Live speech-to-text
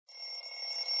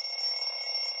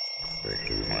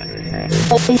Good morning.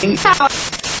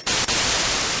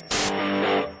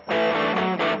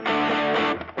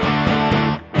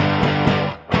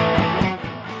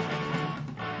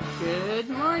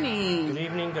 Good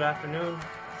evening, good afternoon.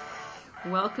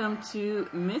 Welcome to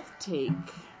Myth Take,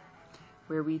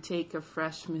 where we take a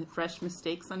fresh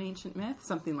mistakes on ancient myth,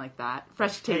 something like that.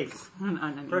 Fresh takes on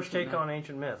an Fresh ancient take myth. on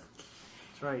ancient myth.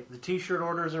 That's right. The T-shirt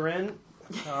orders are in.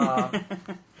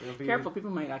 Careful,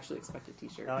 people might actually expect a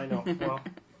T-shirt. I know. Well,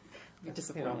 be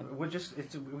disappointed.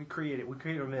 we create it. We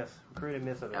create a myth. We create a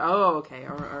myth of it. Oh, okay.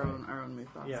 Our own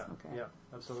mythos. Yeah. Okay. Yeah.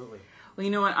 Absolutely. Well,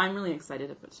 you know what? I'm really excited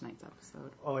about tonight's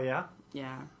episode. Oh yeah.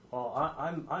 Yeah. Well,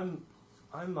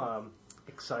 I'm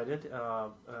excited,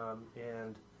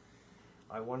 and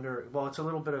I wonder. Well, it's a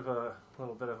little bit of a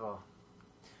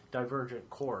divergent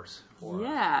course.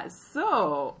 Yeah,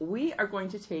 so we are going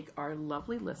to take our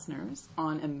lovely listeners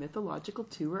on a mythological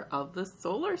tour of the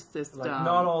solar system. Like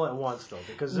not all at once though,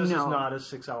 because this is not a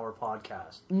 6-hour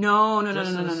podcast. No. This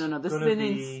is in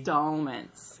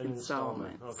installments.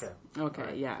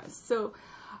 Okay, yeah. So,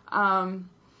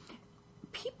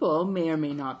 people may or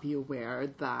may not be aware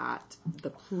that the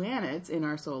planets in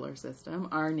our solar system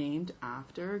are named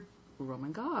after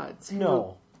Roman gods.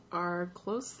 No. Are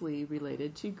closely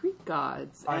related to Greek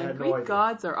gods. I and had no Greek idea.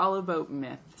 gods are all about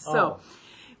myth. So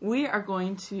we are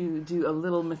going to do a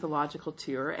little mythological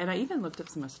tour, and I even looked up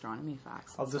some astronomy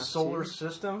facts. Of the solar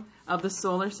system? Of the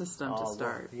solar system to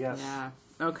start. Well, yes. Yeah.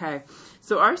 Okay.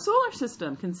 So our solar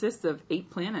system consists of 8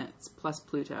 planets plus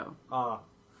Pluto. I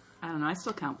don't know. I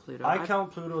still count Pluto. I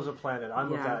count Pluto as a planet.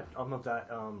 I'm of that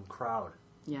crowd.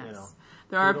 Yes. You know.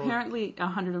 There are apparently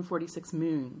 146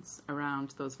 moons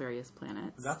around those various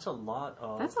planets. That's a lot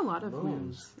of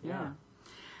moons. Yeah.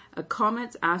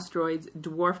 Comets, asteroids,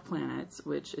 dwarf planets,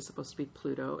 which is supposed to be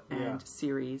Pluto, and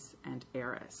Ceres and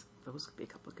Eris. Those could be a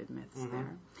couple of good myths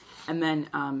there. And then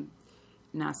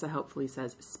NASA helpfully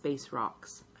says space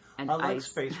rocks and I like ice.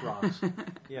 space rocks.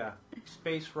 Yeah.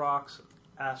 Space rocks,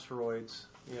 asteroids,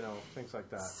 things like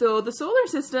that. So the solar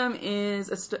system is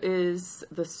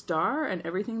the star and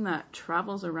everything that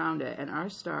travels around it, and our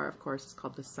star, of course, is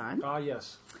called the Sun.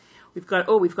 Yes. We've got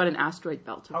an asteroid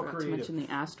belt. I forgot to mention the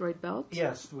asteroid belt.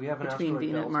 Yes, we have an between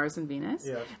asteroid belt. Mars and Venus.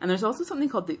 Yes. And there's also something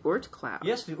called the Oort cloud.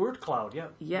 Yes, the Oort cloud. Yeah.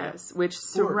 Yes, which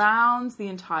surrounds the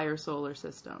entire solar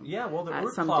system. Yeah, well, the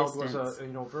Oort cloud was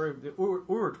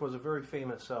Oort was a very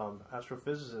famous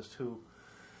astrophysicist who.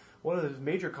 One of his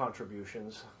major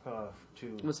contributions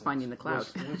was finding the cloud.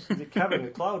 was having the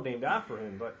cloud named after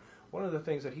him. But one of the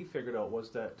things that he figured out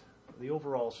was that the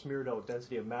overall smeared out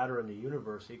density of matter in the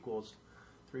universe equals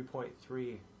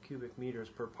 3.3 cubic meters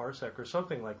per parsec or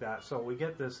something like that. So we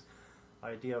get this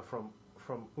idea from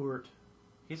Oort.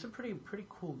 He's a pretty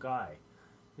cool guy.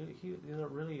 He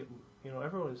really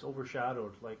everyone is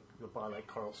overshadowed by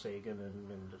Carl Sagan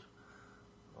and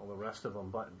all the rest of them,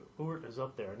 but Oort is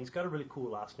up there, and he's got a really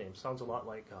cool last name. Sounds a lot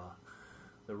like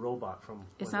the robot from.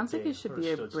 It sounds like it should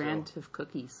be a brand of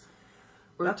cookies.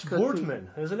 That's Voortman,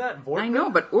 isn't that Voortman? I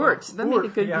know, but Oort. That made a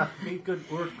good. Yeah, made good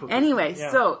Oort cookies. Anyway,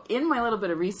 so in my little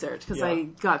bit of research, because I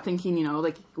got thinking,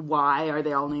 why are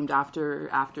they all named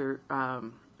after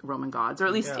Roman gods, or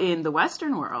at least in the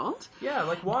Western world? Yeah,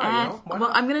 like why? And,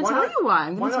 I'm going to tell you why.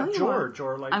 I'm going to tell you George,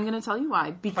 why. Or I'm going to tell you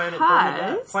why.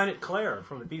 Because Planet Claire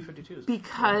from the B-52s.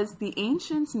 Because the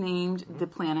ancients named the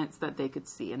planets that they could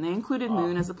see, and they included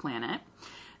Moon as a planet.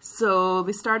 So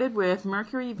they started with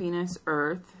Mercury, Venus,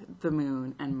 Earth, the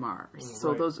Moon, and Mars.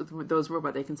 So those were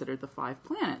what they considered the 5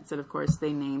 planets, and of course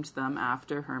they named them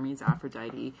after Hermes,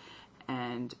 Aphrodite,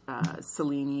 and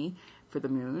Selene for the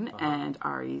Moon, and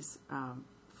Ares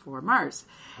for Mars.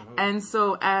 And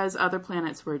so as other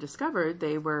planets were discovered,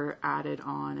 they were added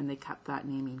on, and they kept that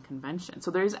naming convention.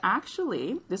 So there's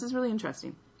actually, this is really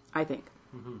interesting, I think.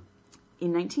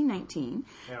 In 1919,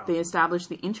 they established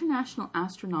the International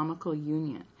Astronomical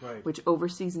Union, which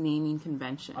oversees naming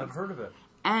conventions. I've heard of it.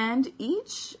 And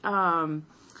each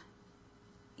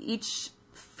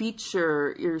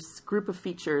feature, your group of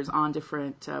features on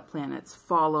different planets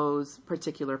follows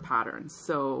particular patterns,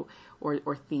 or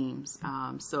themes.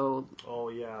 A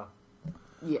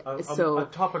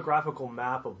topographical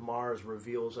map of Mars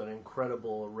reveals an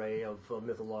incredible array of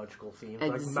mythological themes,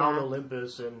 like Mount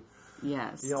Olympus and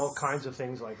all kinds of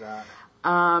things like that.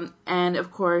 And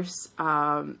of course,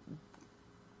 and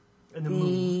the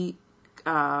moon.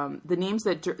 The names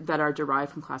that are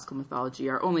derived from classical mythology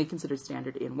are only considered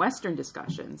standard in Western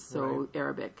discussions. So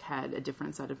Arabic had a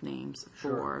different set of names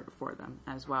for them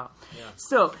as well. Yeah.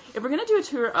 So if we're going to do a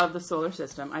tour of the solar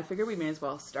system, I figure we may as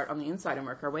well start on the inside and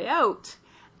work our way out.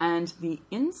 And the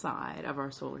inside of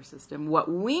our solar system, what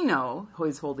we know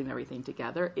is holding everything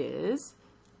together is...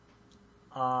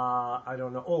 I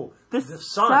don't know. Oh, the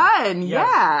sun.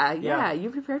 Yes. Yeah. You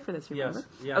prepared for this, remember? Yes.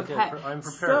 Yeah, okay. I'm prepared.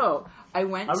 So, I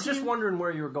was just wondering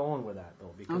where you were going with that,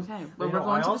 though. Because, okay. Well, we're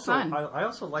going to the sun. I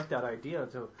also like that idea,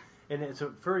 too. And it's a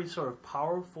very sort of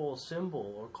powerful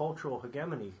symbol or cultural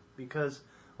hegemony because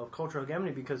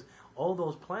all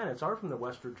those planets are from the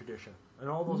Western tradition. And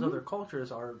all those other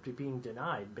cultures are being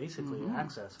denied, basically,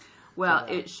 access. Well,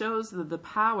 it shows the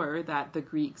power that the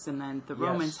Greeks and then the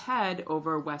Romans had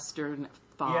over Western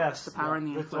thought, the power and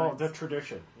the influence. The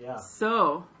tradition, yeah.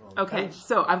 So,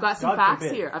 so I've got some facts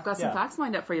here. I've got some facts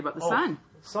lined up for you about the sun.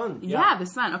 Sun, yeah. The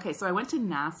sun. Okay, so I went to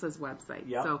NASA's website.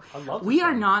 Yeah, so I love we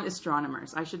are not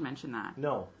astronomers. I should mention that.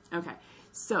 No. Okay,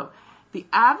 so the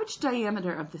average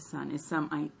diameter of the sun is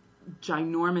some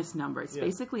ginormous number. It's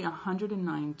basically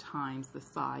 109 times the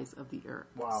size of the Earth.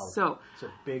 Wow. So it's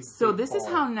a big this is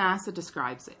how NASA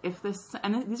describes it. If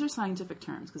these are scientific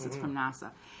terms because it's from NASA.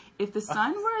 If the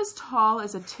sun were as tall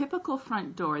as a typical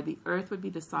front door, the Earth would be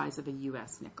the size of a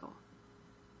U.S. nickel.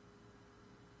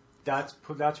 That's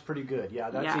pretty good.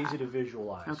 Yeah, that's easy to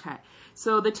visualize. Okay.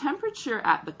 So the temperature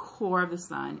at the core of the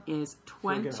sun is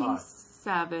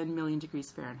 27 million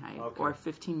degrees Fahrenheit or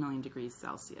 15 million degrees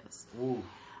Celsius. Ooh.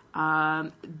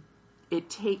 It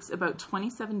takes about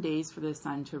 27 days for the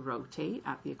sun to rotate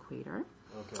at the equator.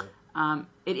 Okay.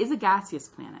 It is a gaseous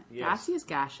planet. Yes.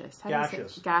 Gaseous. How gaseous. Do you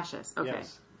say? Gaseous. Okay.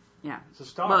 Yes. Yeah. It's a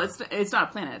star. Well, it's not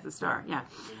a planet. It's a star. Yeah.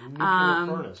 Nuclear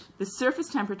furnace. The surface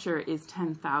temperature is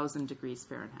 10,000 degrees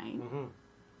Fahrenheit.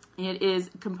 It is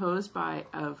composed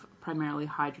of primarily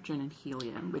hydrogen and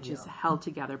helium, which is held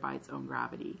together by its own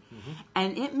gravity.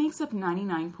 And it makes up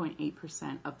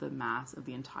 99.8% of the mass of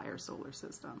the entire solar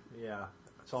system. Yeah.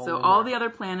 So all the other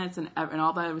planets and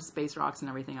all the space rocks and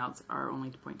everything else are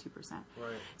only 0.2%. Right.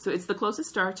 So it's the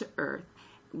closest star to Earth,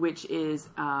 which is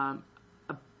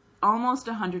almost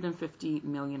 150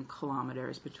 million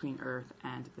kilometers between Earth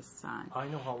and the Sun. I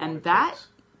know how long and that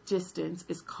distance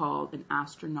is called an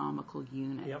astronomical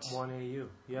unit. Yep, 1 AU.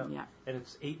 Yep. Yeah. And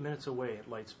it's 8 minutes away at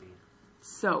light speed.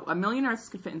 So 1 million Earths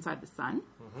could fit inside the Sun.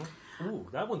 Ooh,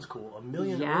 that one's cool. 1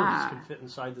 million Earths can fit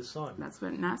inside the Sun. That's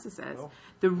what NASA says.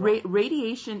 The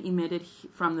radiation emitted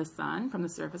from the Sun, from the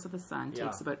surface of the Sun,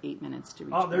 takes about 8 minutes to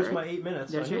reach Earth. Oh, there's my 8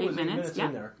 minutes. There's your 8 minutes.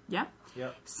 In there. Yep.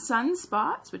 Yep.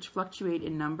 Sunspots, which fluctuate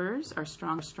in numbers, are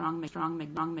strong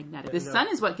magnetic. The Sun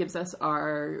is what gives us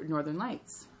our northern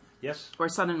lights. Yes. Or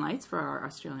southern lights for our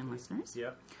Australian listeners.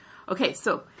 Yep. Okay,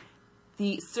 so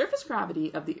the surface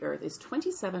gravity of the Earth is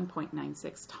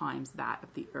 27.96 times that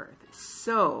of the Earth.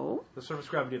 So... The surface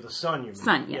gravity of the Sun, you mean?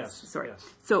 Sun, yes. Sorry. Yes.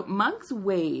 So Muggs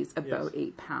weighs about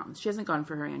 8 pounds. She hasn't gone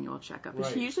for her annual checkup, but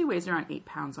she usually weighs around 8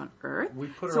 pounds on Earth. We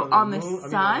put her so on the moon,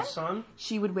 on the Sun,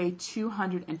 she would weigh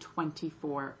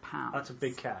 224 pounds. That's a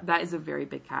big cat. That is a very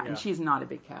big cat, and she's not a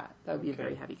big cat. That would be a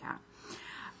very heavy cat.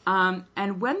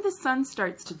 And when the Sun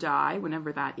starts to die,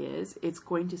 whenever that is, it's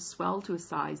going to swell to a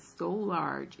size so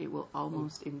large it will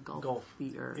almost engulf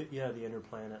the Earth. The inner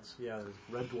planets. Yeah, the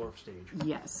red dwarf stage.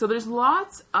 Yes. So there's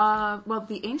lots of,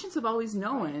 the ancients have always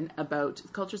known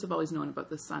cultures have always known about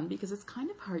the Sun because it's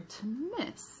kind of hard to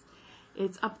miss.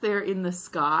 It's up there in the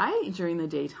sky during the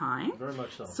daytime. Very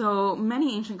much so. So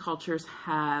many ancient cultures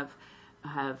have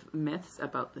myths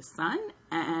about the Sun,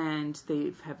 and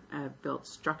they have built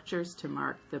structures to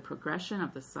mark the progression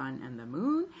of the Sun and the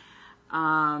Moon.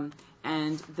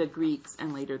 And the Greeks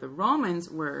and later the Romans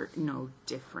were no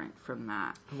different from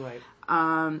that. Right.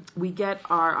 We get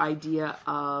our idea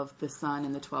of the Sun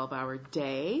and the 12-hour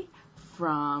day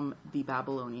from the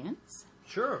Babylonians.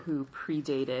 Sure. Who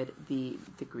predated the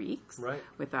Greeks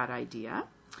with that idea.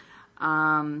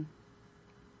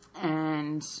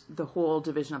 And the whole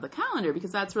division of the calendar,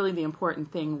 because that's really the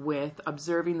important thing with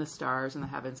observing the stars and the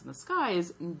heavens and the sky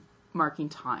is marking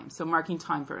time. So marking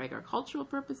time for agricultural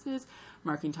purposes,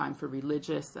 marking time for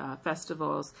religious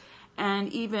festivals,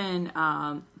 and even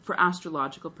for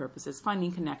astrological purposes,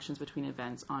 finding connections between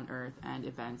events on Earth and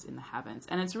events in the heavens.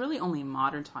 And it's really only in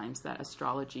modern times that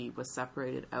astrology was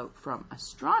separated out from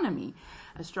astronomy.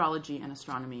 Astrology and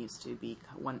astronomy used to be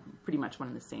pretty much one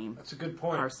and the same. That's a good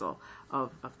point. Parcel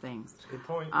of things. That's a good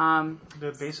point.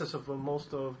 The basis of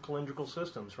most of calendrical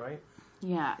systems, right?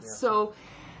 Yeah. So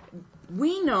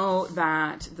we know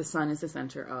that the Sun is the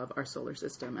center of our solar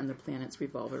system and the planets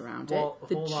revolve around it.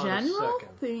 The general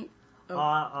thing...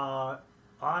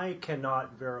 I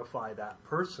cannot verify that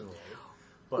personally.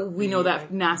 But we know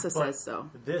that NASA says so.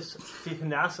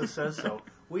 NASA says so.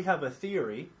 We have a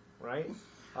theory, right,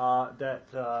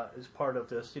 that is part of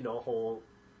this, whole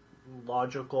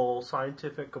logical,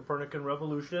 scientific Copernican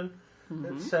revolution,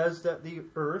 that says that the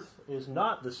Earth is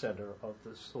not the center of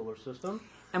the solar system.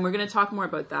 And we're going to talk more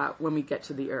about that when we get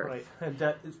to the Earth. Right, and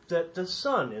that the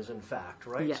sun is in fact,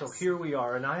 right? Yes. So here we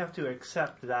are, and I have to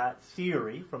accept that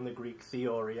theory from the Greek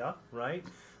theoria, right?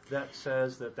 That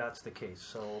says that that's the case.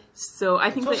 So I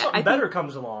think something better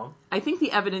comes along. I think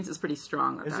the evidence is pretty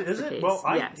strong that that's the case. Well,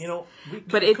 yes.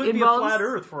 But it could be a flat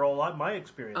Earth for all my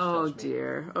experience. Oh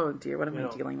dear, what am I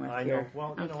dealing with I here?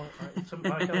 know. Well, I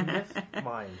got a myth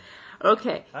mind.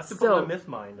 Okay, I have to put my myth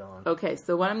mind on. Okay,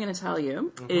 so what I'm going to tell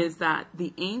you is that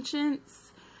the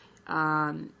ancients,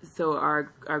 so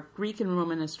our Greek and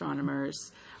Roman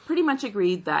astronomers, pretty much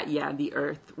agreed that the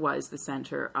Earth was the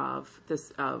center of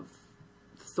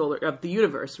the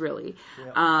universe, really.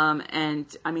 Yeah.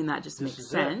 And I mean that just makes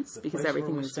sense because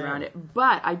everything moves around it.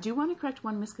 But I do want to correct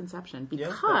one misconception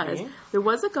because there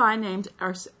was a guy named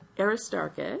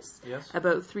Aristarchus,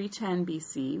 about 310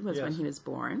 BC was when he was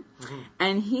born,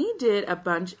 and he did a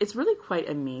bunch. It's really quite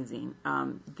amazing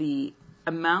the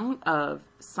amount of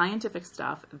scientific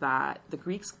stuff that the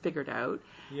Greeks figured out,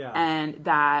 and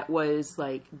that was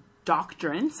like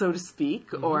doctrine, so to speak,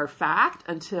 or fact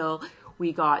until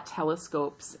we got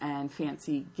telescopes and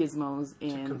fancy gizmos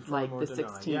in like the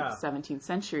 16th, 17th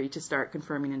century to start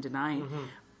confirming and denying.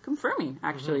 Confirming,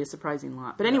 actually, a surprising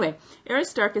lot. But anyway,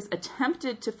 Aristarchus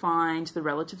attempted to find the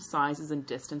relative sizes and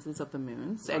distances of the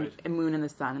moons, and moon and the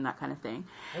sun and that kind of thing.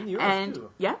 And the Earth, too.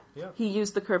 Yeah, he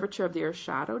used the curvature of the Earth's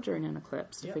shadow during an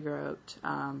eclipse to figure out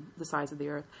the size of the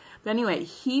Earth. But anyway,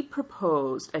 he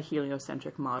proposed a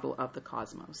heliocentric model of the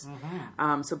cosmos.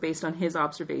 So based on his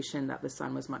observation that the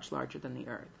sun was much larger than the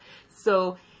Earth.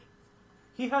 So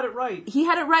he had it right. He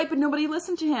had it right, but nobody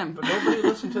listened to him. But nobody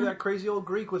listened to that crazy old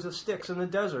Greek with the sticks in the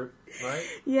desert, right?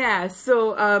 Yeah,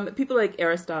 so people like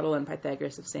Aristotle and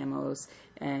Pythagoras of Samos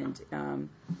and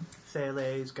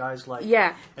Thales, guys like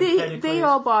they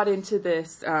all bought into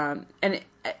this, and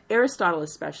Aristotle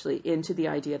especially, into the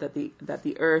idea that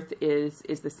the Earth is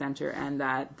the center and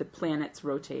that the planets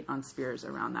rotate on spheres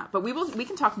around that. But we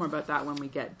can talk more about that when we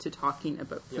get to talking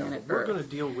about planet Earth. We're going to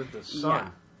deal with the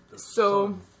sun. Yeah.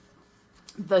 Sun.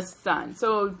 The sun.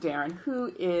 So, Darren,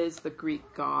 who is the Greek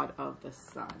god of the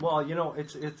sun? Well,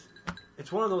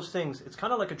 it's one of those things. It's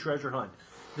kind of like a treasure hunt.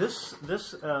 This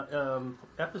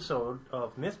episode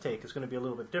of Myth Take is going to be a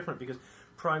little bit different because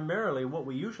primarily what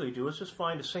we usually do is just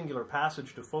find a singular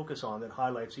passage to focus on that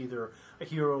highlights either a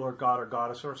hero or god or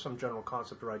goddess or some general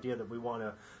concept or idea that we want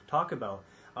to talk about.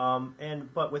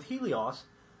 But with Helios,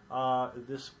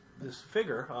 this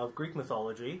figure of Greek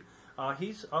mythology.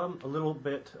 He's a little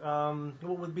bit,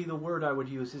 what would be the word I would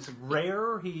use? He's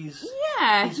rare, he's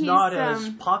not as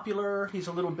popular, he's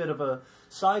a little bit of a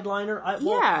sideliner.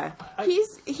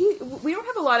 We don't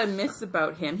have a lot of myths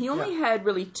about him. He only had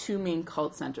really two main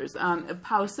cult centers.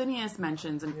 Pausanias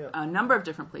mentions a number of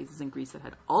different places in Greece that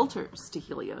had altars to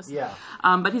Helios.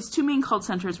 But his two main cult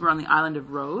centers were on the island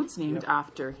of Rhodes, named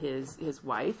after his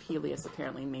wife. Helios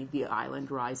apparently made the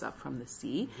island rise up from the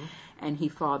sea, and he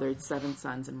fathered 7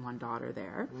 sons and 1 daughter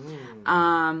there.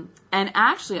 And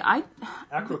actually,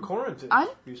 Acrocorinth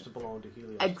used to belong to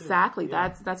Helios. Exactly,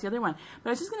 that's the other one.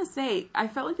 But I was just going to say, I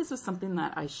felt like this was something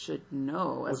that I should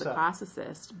know as a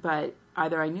classicist, but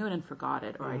either I knew it and forgot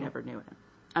it, or I never knew it.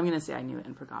 I'm going to say I knew it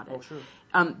and forgot it. Oh, sure.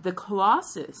 The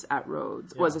Colossus at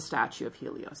Rhodes was a statue of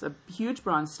Helios, a huge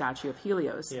bronze statue of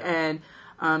Helios. And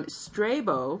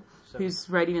Strabo, who's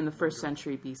writing in the 1st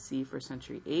century BC, 1st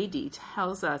century AD,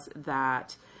 tells us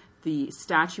that the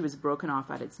statue was broken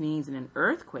off at its knees in an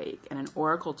earthquake, and an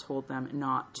oracle told them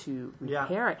not to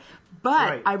repair it.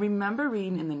 But I remember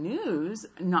reading in the news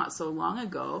not so long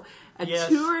ago a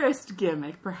tourist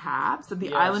gimmick, perhaps, that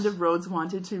the island of Rhodes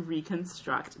wanted to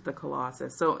reconstruct the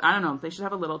Colossus. So, I don't know. They should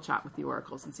have a little chat with the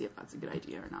oracles and see if that's a good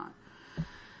idea or not.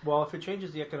 Well, if it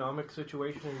changes the economic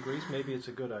situation in Greece, maybe it's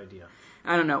a good idea.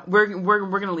 I don't know. We're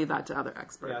going to leave that to other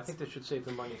experts. Yeah, I think they should save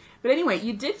the money. But anyway,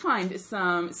 you did find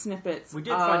some snippets. We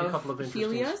did find a couple of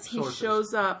interesting Helios. sources. He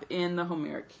shows up in the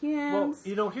Homeric hymns.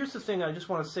 Well, here's the thing I just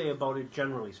want to say about it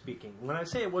generally speaking. When I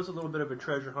say it was a little bit of a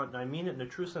treasure hunt, and I mean it in the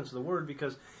true sense of the word,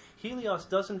 because Helios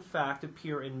does in fact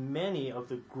appear in many of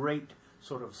the great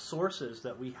sort of sources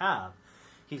that we have.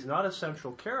 He's not a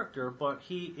central character, but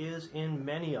he is in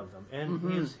many of them. And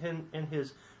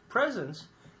his presence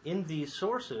in these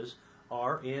sources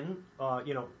are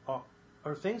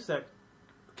are things that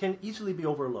can easily be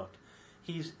overlooked.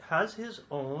 He has his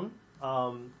own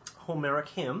Homeric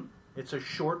hymn. It's a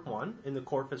short one in the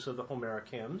corpus of the Homeric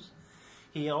hymns.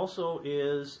 He also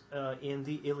is in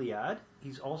the Iliad.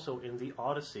 He's also in the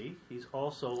Odyssey. He's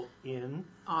also in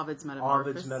Ovid's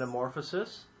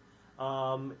Metamorphosis.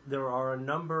 There are a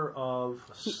number of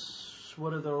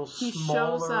What are those He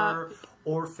shows smaller up,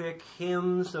 Orphic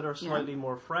hymns that are slightly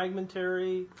more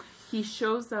fragmentary? He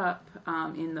shows up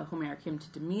in the Homeric hymn to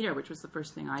Demeter, which was the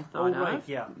first thing I thought of.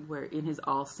 Yeah. Where in his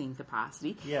all-seeing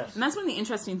capacity. Yes. And that's one of the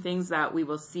interesting things that we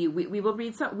will see. We will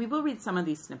read some of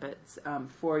these snippets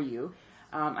for you.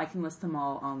 I can list them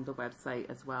all on the website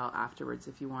as well afterwards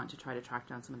if you want to try to track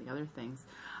down some of the other things.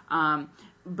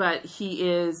 But he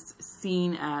is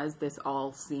seen as this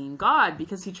all-seeing God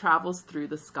because he travels through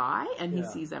the sky and he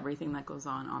sees everything that goes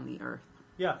on the earth.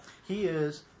 Yeah, he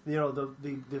is,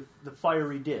 the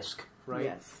fiery disc, right?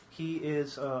 Yes. He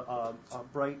is a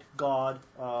bright god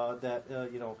that,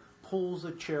 pulls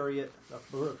a chariot, a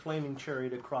flaming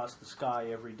chariot across the sky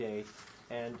every day.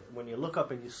 And when you look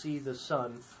up and you see the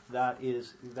sun, that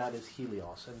is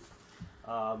Helios. And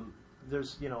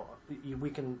there's, we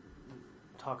can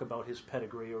talk about his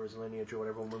pedigree or his lineage or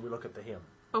whatever when we look at the hymn.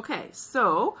 Okay,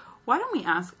 so why don't we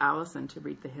ask Allison to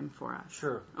read the hymn for us?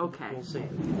 Sure. Okay. We'll see.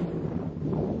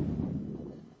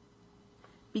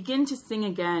 Begin to sing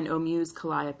again, O Muse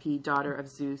Calliope, daughter of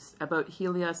Zeus, about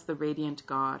Helios, the radiant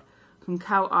god, whom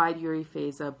cow-eyed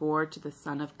Euryphaesa bore to the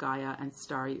son of Gaia and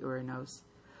starry Uranos.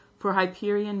 For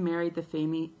Hyperion married the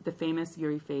famous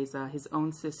Euryphaesa, his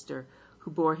own sister,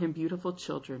 who bore him beautiful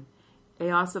children,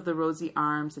 Eos of the rosy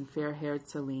arms and fair-haired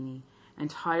Selene, and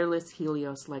tireless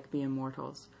Helios like the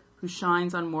immortals, who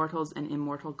shines on mortals and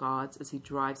immortal gods as he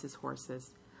drives his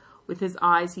horses. With his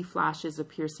eyes he flashes a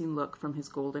piercing look from his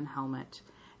golden helmet,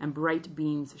 and bright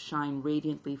beams shine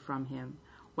radiantly from him,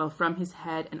 while from his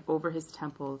head and over his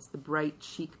temples the bright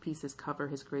cheek pieces cover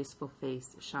his graceful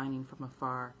face, shining from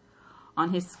afar.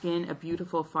 On his skin a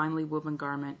beautiful, finely woven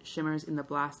garment shimmers in the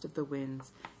blast of the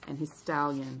winds, and his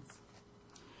stallions.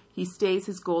 He stays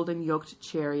his golden yoked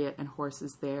chariot and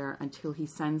horses there until he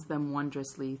sends them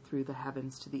wondrously through the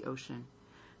heavens to the ocean.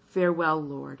 Farewell,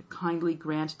 Lord, kindly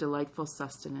grant delightful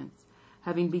sustenance.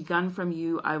 Having begun from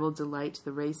you, I will delight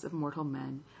the race of mortal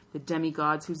men, the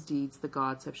demigods whose deeds the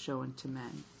gods have shown to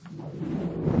men.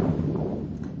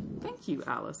 Thank you,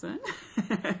 Allison.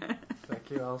 Thank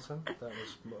you, Allison. That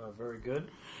was very good.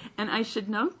 And I should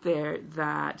note there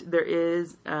that there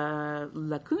is a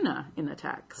lacuna in the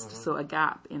text, so a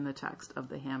gap in the text of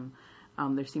the hymn.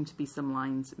 There seem to be some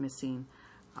lines missing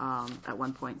at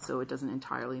one point, so it doesn't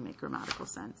entirely make grammatical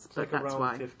sense. It's but like that's around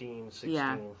why. 15, 16,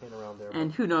 in around there.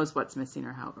 And who knows what's missing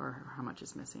or how much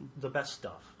is missing. The best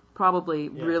stuff. Probably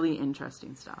really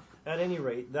interesting stuff. At any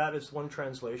rate, that is one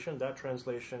translation. That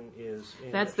translation is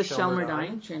in That's the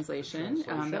Shelmerdine translation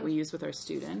that we use with our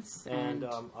students. And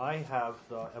I have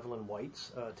Evelyn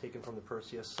White's taken from the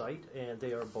Perseus site, and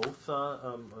they are both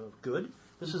good.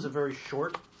 This is a very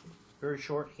short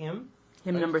hymn.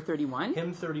 Hymn number 31.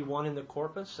 Hymn 31 in the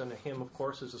corpus, and a hymn, of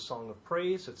course, is a song of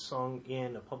praise. It's sung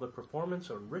in a public performance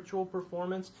or ritual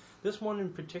performance. This one in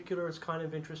particular is kind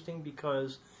of interesting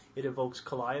because it evokes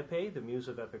Calliope, the muse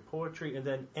of epic poetry, and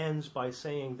then ends by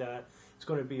saying that it's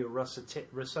going to be a recitation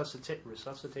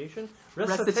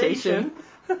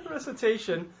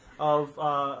of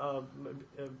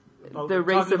the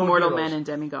race of mortal men and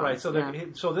demigods.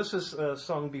 Right. So this is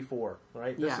sung before,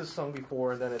 right? This is sung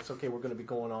before, and then it's okay. We're going to be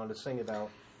going on to sing about.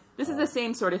 This is the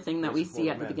same sort of thing that we see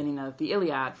at the beginning of the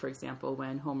Iliad, for example,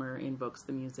 when Homer invokes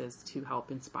the muses to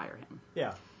help inspire him.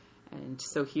 Yeah. And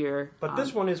so here... But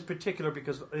this one is particular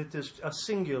because it is a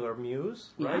singular muse,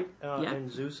 right? And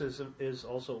Zeus is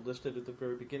also listed at the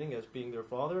very beginning as being their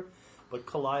father. But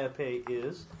Calliope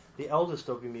is the eldest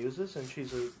of the muses, and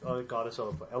she's a goddess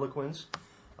of eloquence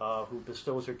who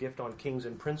bestows her gift on kings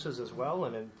and princes as well.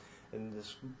 And in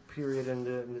this period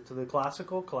into the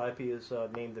classical, Calliope is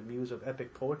named the muse of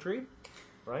epic poetry,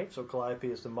 right? So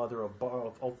Calliope is the mother of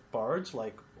bards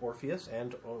like Orpheus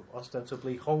and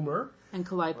ostensibly Homer. And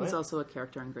Calliope is also a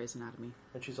character in Grey's Anatomy.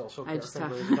 And she's also a character in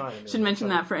Grey's Anatomy. Should mention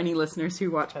that for any listeners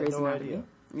who watch Grey's Anatomy. Idea.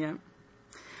 Yeah.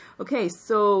 Okay,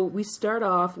 so we start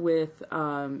off with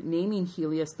naming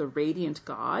Helios the radiant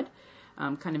god,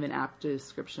 kind of an apt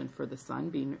description for the sun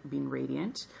being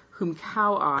radiant, whom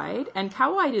cow-eyed, and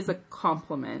cow-eyed is a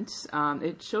compliment.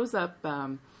 It shows up,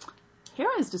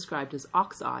 Hera is described as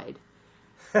ox-eyed.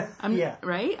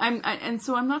 Right? And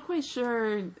so I'm not quite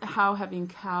sure how having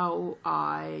cow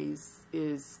eyes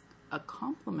is a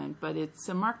compliment, but it's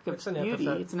a mark of beauty.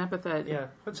 Epithet. It's an epithet. Yeah,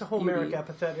 it's a Homeric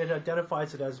epithet. It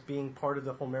identifies it as being part of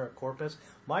the Homeric corpus.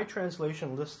 My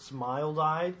translation lists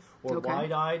mild-eyed or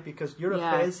wide-eyed because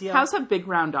Euryphaesa... Yeah. Cows have big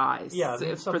round eyes. Yeah,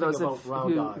 for those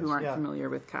who aren't familiar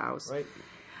with cows. Right.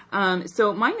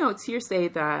 So my notes here say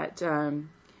that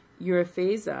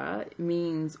Euryphaesa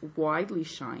means widely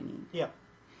shining. Yeah.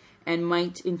 And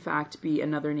might, in fact, be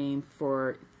another name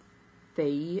for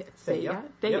Theia.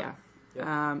 Yep.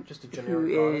 Just a who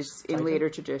generic goddess, is in Titan. later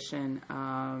tradition,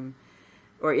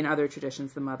 or in other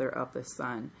traditions, the mother of the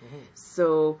sun.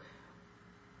 So,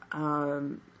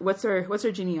 what's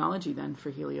our genealogy then for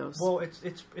Helios? Well,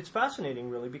 it's fascinating,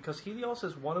 really, because Helios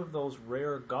is one of those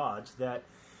rare gods that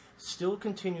still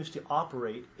continues to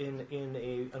operate in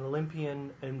an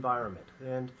Olympian environment.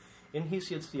 And in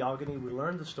Hesiod's Theogony, we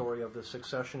learned the story of the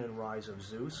succession and rise of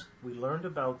Zeus. We learned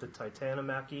about the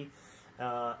Titanomachy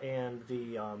and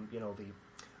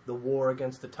the war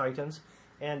against the Titans.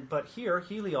 But here,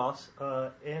 Helios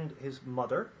and his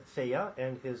mother, Theia,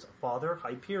 and his father,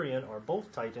 Hyperion, are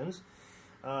both Titans.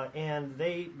 And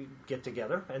they get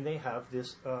together, and they have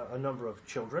a number of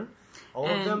children. All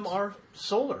of them are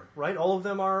solar, right? All of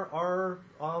them are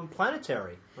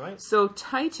planetary, right? So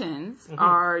Titans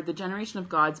are the generation of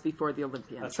gods before the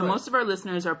Olympians. That's so right. most of our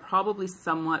listeners are probably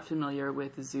somewhat familiar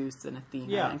with Zeus and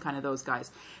Athena and kind of those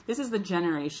guys. This is the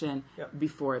generation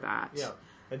before that. Yeah,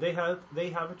 and they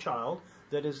have a child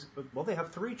that is, well, they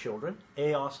have three children: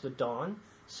 Eos the dawn,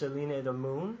 Selene the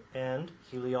moon, and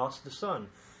Helios the sun.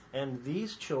 And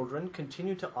these children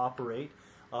continue to operate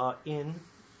in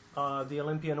the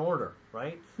Olympian order,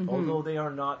 right? Although they are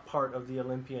not part of the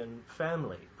Olympian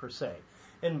family, per se.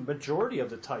 And majority of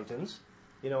the Titans,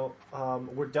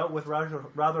 were dealt with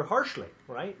rather harshly,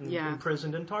 right?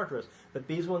 Imprisoned in Tartarus. But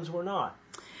these ones were not.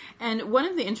 And one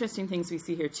of the interesting things we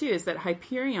see here, too, is that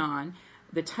Hyperion,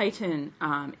 the Titan,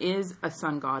 is a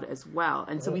sun god as well.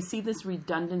 And so we see this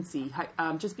redundancy.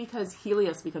 Just because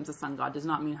Helios becomes a sun god does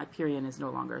not mean Hyperion is no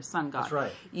longer a sun god. That's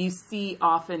right. You see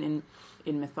often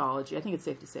in mythology, I think it's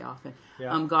safe to say often,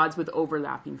 gods with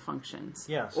overlapping functions.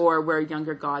 Yes. Or where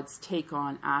younger gods take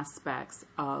on aspects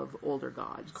of older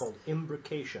gods. It's called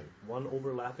imbrication, one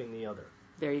overlapping the other.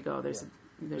 There you go. There's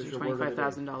your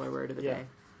 $25,000 word of the day.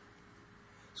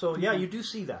 So, you do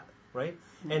see that. Right?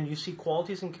 And you see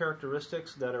qualities and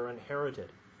characteristics that are inherited,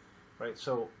 right?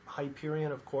 So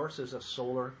Hyperion, of course, is a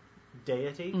solar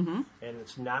deity, and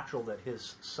it's natural that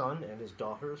his son and his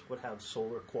daughters would have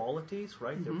solar qualities,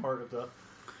 right? They're part of the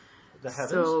heavens.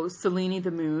 So Selene the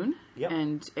moon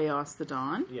and Eos the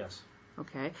dawn. Yes.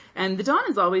 Okay. And the dawn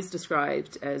is always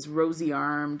described as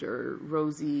rosy-armed or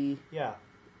rosy-faced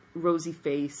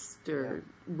or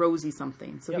rosy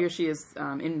something. So here she is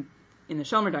in the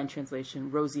Shelmerdine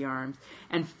translation, rosy arms,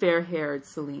 and fair-haired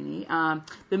Selene.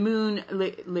 The moon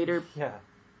later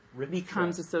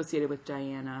becomes associated with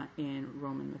Diana in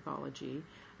Roman mythology.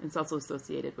 And it's also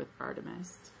associated with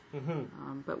Artemis.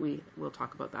 But we'll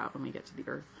talk about that when we get to the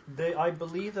Earth. I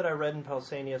believe that I read in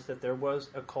Pausanias that there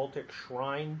was a cultic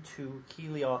shrine to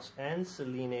Helios and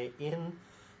Selene in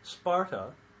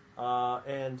Sparta,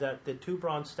 and that the two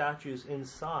bronze statues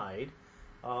inside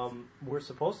were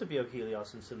supposed to be of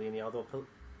Helios and Selene, although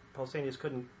Pausanias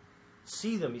couldn't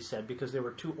see them, he said, because they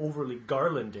were too overly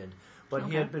garlanded. But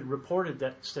he had been reported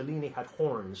that Selene had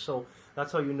horns, so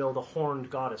that's how you know the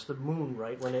horned goddess, the moon,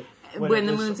 right? When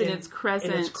the moon's in its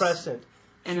crescent,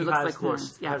 and it looks like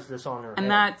horns. Has this on her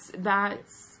and head.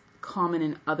 that's common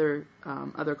in other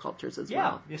cultures as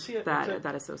well. You see it,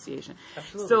 that association.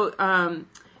 Absolutely. So.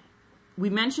 We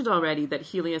mentioned already that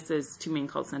Helios's two main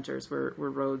cult centers were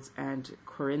Rhodes and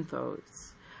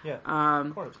Corinthos.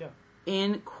 Corinth,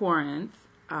 In Corinth,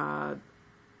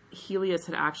 Helios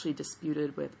had actually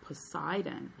disputed with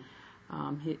Poseidon,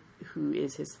 who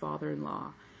is his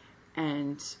father-in-law,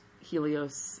 and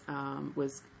Helios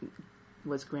was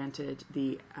granted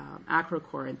the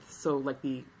Acrocorinth, so like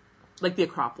the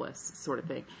Acropolis sort of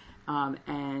thing,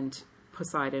 and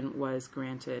Poseidon was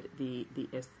granted the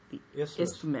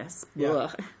Isthmus. Yeah.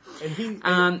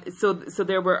 And so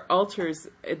there were altars.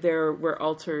 There were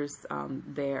altars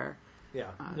there.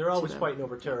 Yeah, they're always fighting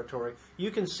over territory. You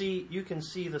can see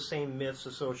the same myths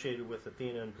associated with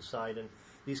Athena and Poseidon.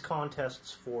 These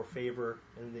contests for favor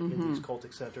in these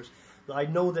cultic centers. I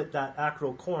know that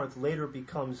Acrocorinth later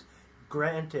becomes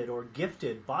granted or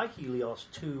gifted by Helios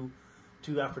to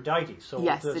Aphrodite. So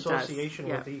the association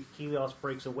with Helios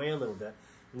breaks away a little bit,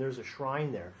 and there's a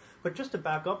shrine there. But just to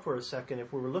back up for a second,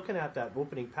 if we were looking at that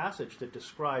opening passage that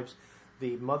describes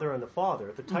the mother and the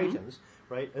father, the Titans,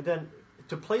 right? And then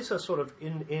to place us sort of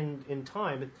in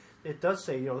time, it does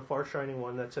say, the far shining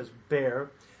one that says, bear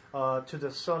to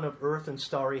the son of earth and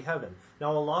starry heaven.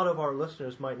 Now, a lot of our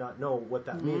listeners might not know what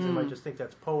that means. They might just think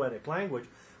that's poetic language.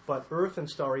 But earth and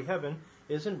starry heaven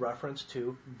is in reference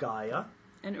to Gaia,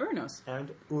 and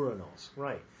Uranos.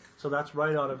 Right. So that's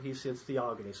right out of Hesiod's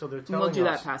Theogony. So they're telling we'll do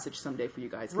that passage someday for you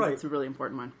guys, because it's a really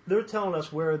important one. They're telling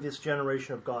us where this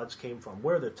generation of gods came from,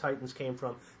 where the Titans came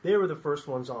from. They were the first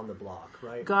ones on the block,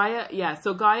 right? Gaia,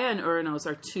 so Gaia and Uranos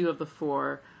are two of the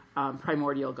four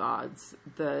primordial gods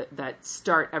that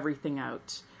start everything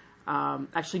out.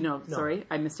 Actually, no, sorry,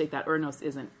 I mistake that. Uranos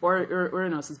isn't.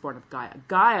 Uranos is born of Gaia.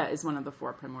 Gaia is one of the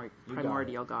 4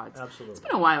 primordial gods. Absolutely. It's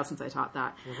been a while since I taught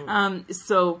that.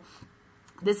 So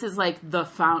this is like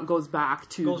goes back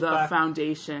to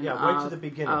foundation right to the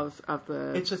beginning of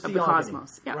the theogony,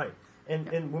 cosmos. Yeah. Right.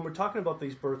 And when we're talking about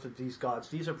these births of these gods,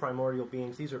 these are primordial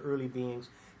beings, these are early beings,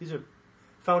 these are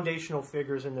foundational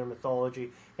figures in their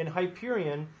mythology. And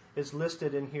Hyperion is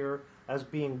listed in here as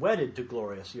being wedded to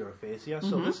glorious Euryphasia.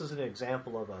 So this is an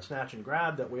example of a snatch and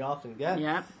grab that we often get.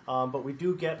 Yeah. But we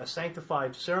do get a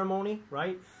sanctified ceremony,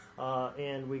 right?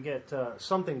 And we get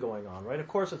something going on, right? Of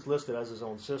course, it's listed as his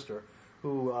own sister,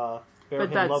 who bear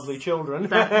him lovely children.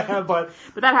 but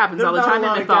that happens all the time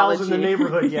in mythology. There's not a lot of gals in the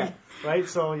neighborhood yet, right?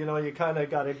 So, you kind of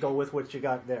got to go with what you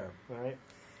got there, right?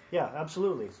 Yeah,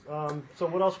 absolutely. So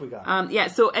what else we got?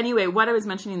 So anyway, what I was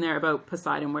mentioning there about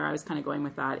Poseidon, where I was kind of going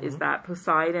with that, is that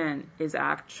Poseidon is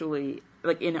actually,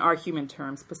 like in our human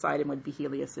terms, Poseidon would be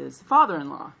Helios's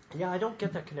father-in-law. Yeah, I don't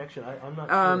get that connection. I'm not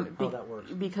sure how that works.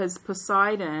 Because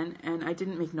Poseidon, and I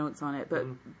didn't make notes on it,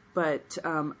 but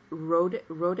Rode?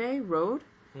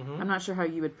 I'm not sure how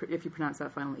you would, if you pronounce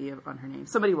that final E on her name.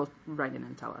 Somebody will write in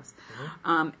and tell us.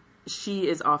 She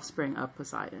is offspring of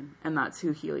Poseidon, and that's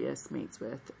who Helios mates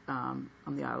with on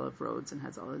the Isle of Rhodes and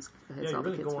has all his all the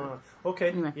really kids going with. on. Okay,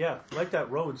 anyway. Yeah, like that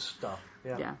Rhodes stuff.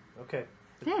 Yeah. Okay.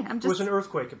 Hey, It was an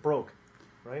earthquake. It broke,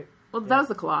 right? Well, that was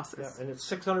the Colossus. Yeah, and it's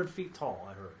 600 feet tall,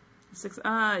 I heard.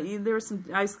 There was some.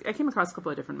 I came across a couple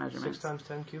of different measurements. 6 times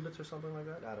 10 cubits or something like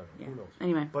that. I don't know. Yeah. Who knows?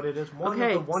 Anyway, but it is one of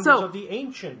the wonders of the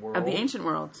ancient world. Of the ancient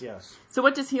world. Yes. So,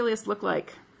 what does Helios look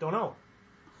like? Don't know.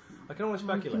 I can only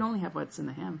speculate. You can only have what's in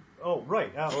the hymn. Oh,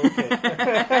 right. Okay.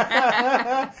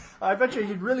 I bet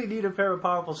you'd really need a pair of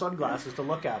powerful sunglasses to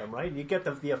look at him, right? And you get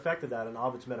the effect of that in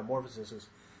Ovid's Metamorphosis.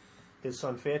 His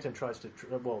son Phaeton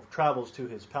travels to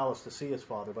his palace to see his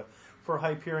father. But for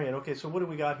Hyperion, okay, so what do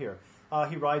we got here?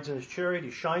 He rides in his chariot,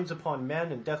 he shines upon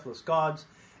men and deathless gods,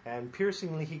 and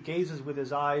piercingly he gazes with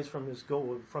his eyes from his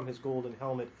golden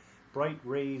helmet, bright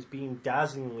rays beam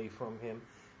dazzlingly from him,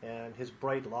 and his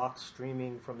bright locks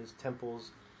streaming from his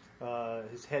temples.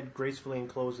 His head gracefully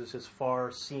encloses his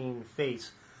far-seen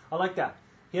face. I like that.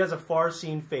 He has a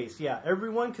far-seen face. Yeah,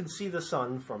 everyone can see the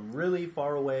sun from really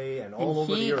far away and all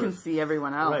over the earth. He can see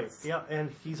everyone else. Right, yeah,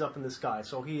 and he's up in the sky.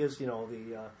 So he is,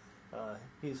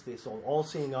 he's this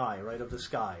all-seeing eye, right, of the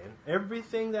sky. And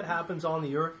everything that happens on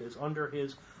the earth is under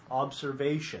his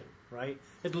observation, right?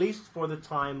 At least for the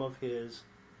time of his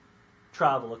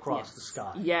travel across the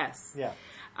sky. Yes. Yeah.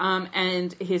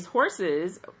 And his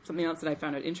horses, something else that I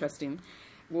found out interesting,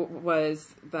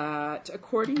 was that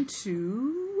according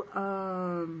to,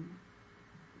 I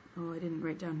didn't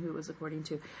write down who it was according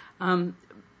to,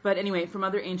 but anyway, from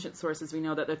other ancient sources, we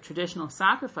know that the traditional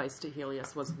sacrifice to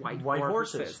Helios was white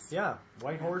horses. Yeah,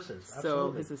 white horses.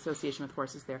 Absolutely. So his association with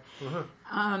horses there.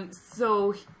 Mm-hmm.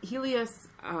 So Helios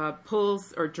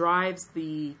pulls or drives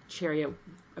the chariot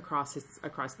across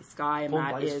the sky, and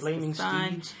that is the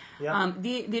sun. Yeah.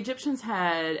 The Egyptians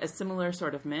had a similar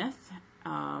sort of myth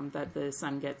that the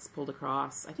sun gets pulled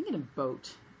across, I think in a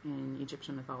boat in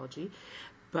Egyptian mythology.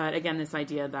 But again, this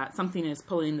idea that something is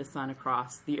pulling the sun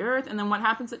across the earth, and then what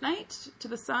happens at night to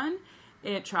the sun?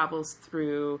 It travels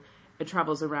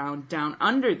around down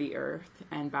under the earth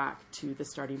and back to the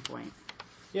starting point.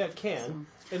 Yeah, it can.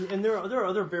 So. And there are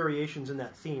other variations in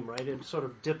that theme, right? It sort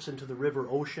of dips into the river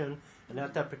ocean, and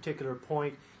at that particular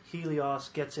point, Helios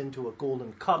gets into a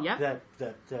golden cup that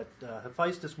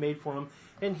Hephaestus made for him,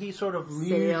 and he sort of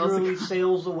leisurely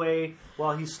sails away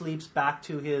while he sleeps back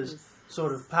to his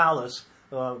sort of palace,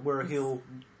 where he'll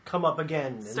come up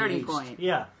again. Starting point.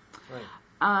 Yeah,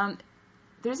 right.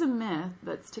 There's a myth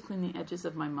that's tickling the edges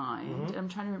of my mind. Mm-hmm. I'm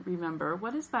trying to remember.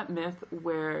 What is that myth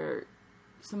where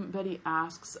somebody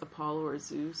asks Apollo or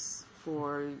Zeus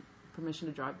for permission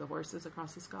to drive the horses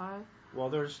across the sky? Well,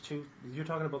 there's two. You're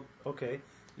talking about, okay.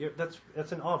 That's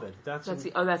an Ovid. That's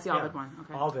the Ovid one.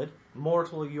 Okay. Ovid,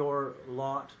 mortal your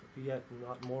lot, yet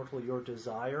not mortal your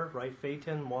desire. Right?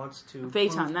 Phaeton wants to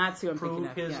that's who I'm thinking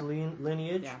of. His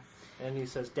lineage, and he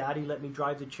says, "Daddy, let me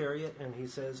drive the chariot." And he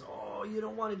says, "Oh, you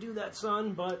don't want to do that,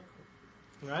 son, but."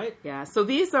 Right? Yeah, so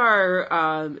these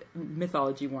are,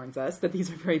 mythology warns us that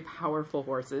these are very powerful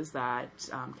horses that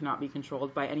cannot be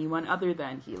controlled by anyone other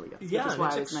than Helios. Yeah, which is why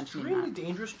it's I was mentioning that. Extremely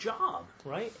dangerous job,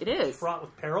 right? It is. It's fraught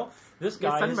with peril. This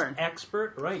guy is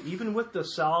expert, right? Even with the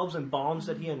salves and balms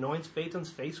that he anoints Phaeton's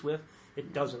face with,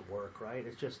 it doesn't work, right?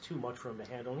 It's just too much for him to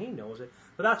handle, and he knows it.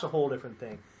 But that's a whole different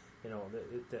thing,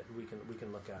 that we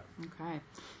can look at. Okay.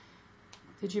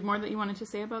 Did you have more that you wanted to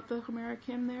say about the Homeric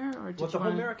hymn there, or did What, the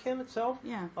Homeric hymn itself?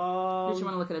 Yeah. Did you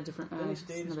want to look at a different Any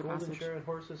stages, golden passage? chariot,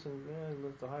 horses,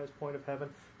 and the highest point of heaven.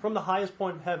 From the highest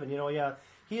point of heaven,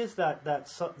 he is that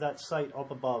sight up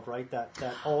above, right? That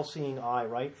all-seeing eye,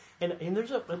 right? And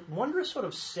there's a wondrous sort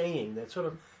of saying that sort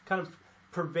of kind of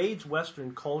pervades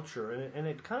Western culture, and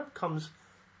it kind of comes,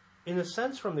 in a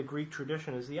sense, from the Greek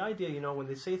tradition, is the idea, when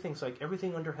they say things like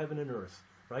everything under heaven and earth,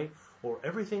 right? Or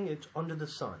everything it's under the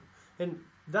sun. And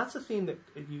that's a theme that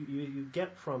you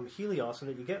get from Helios, and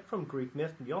that you get from Greek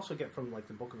myth, and you also get from, like,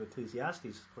 the book of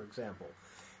Ecclesiastes, for example.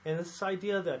 And it's this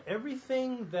idea that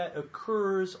everything that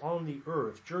occurs on the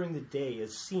earth during the day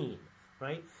is seen,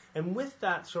 right? And with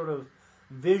that sort of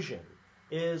vision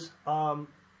is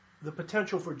the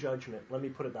potential for judgment, let me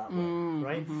put it that way,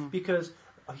 right? Mm-hmm. Because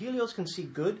Helios can see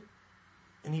good,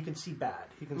 and he can see bad.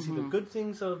 He can see the good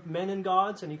things of men and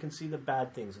gods, and he can see the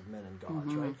bad things of men and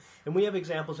gods, right? And we have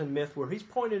examples in myth where he's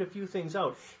pointed a few things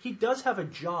out. He does have a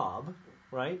job,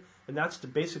 right? And that's to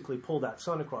basically pull that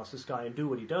sun across the sky and do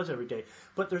what he does every day.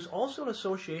 But there's also an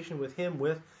association with him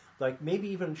with, like, maybe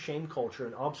even shame culture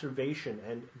and observation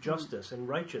and justice and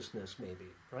righteousness, maybe,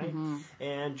 right?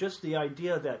 And just the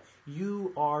idea that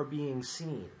you are being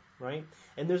seen, right?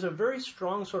 And there's a very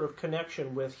strong sort of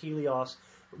connection with Helios,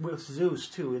 with Zeus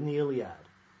too, in the Iliad,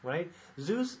 right?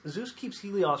 Zeus keeps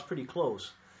Helios pretty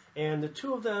close, and the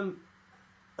two of them,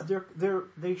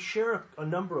 they share a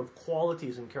number of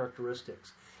qualities and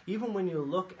characteristics. Even when you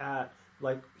look at,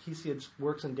 like, Hesiod's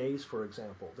Works and Days, for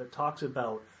example, that talks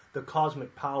about the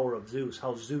cosmic power of Zeus,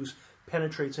 how Zeus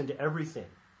penetrates into everything,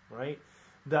 right?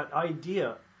 That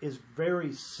idea is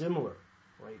very similar,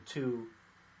 right, to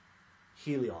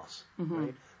Helios,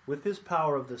 right? With his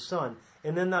power of the sun.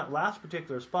 And then that last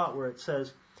particular spot where it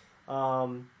says,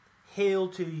 hail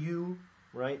to you,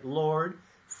 right, Lord,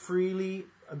 freely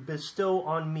bestow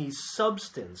on me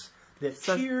substance that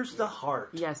cheers the heart.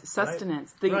 Yes,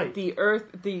 sustenance. Right?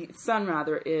 The sun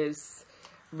rather, is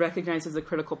recognized as a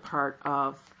critical part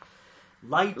of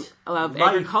light,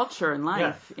 agriculture and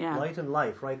life. Yeah. Light and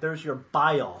life, right? There's your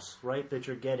bios, right, that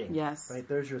you're getting. Yes. Right?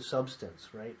 There's your substance,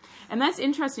 right? And that's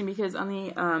interesting because on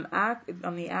the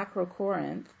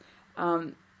Acrocorinth,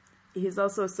 he's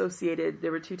also associated,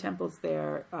 there were two temples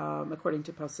there, according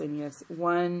to Pausanias,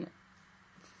 one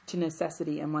to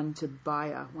necessity and one to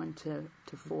bia, one to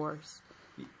force.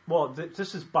 Well,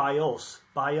 this is bios.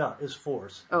 Bia is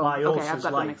force. Oh, bios okay, I've is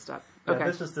got life. that mixed up. Yeah, Okay.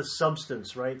 this is the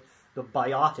substance, right? The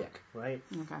biotic, right?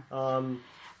 Okay.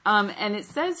 And it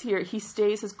says here, he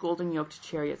stays his golden yoked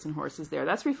chariots and horses there.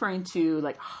 That's referring to,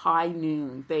 like, high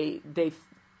noon. They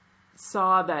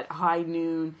saw that high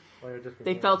noon,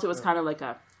 they felt it was kind of like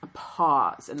a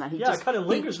pause, and that he just... it kind of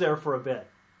lingers there for a bit.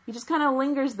 He just kind of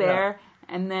lingers there,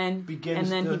 and then he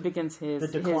begins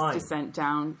his descent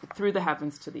down through the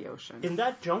heavens to the ocean. In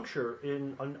that juncture,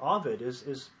 in Ovid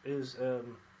is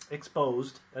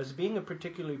exposed as being a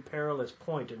particularly perilous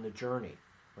point in the journey,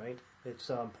 right? It's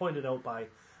pointed out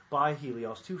by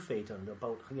Helios to Phaeton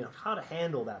about how to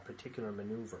handle that particular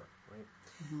maneuver,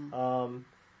 right?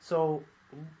 So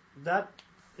that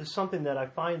is something that I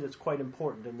find that's quite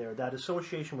important in there, that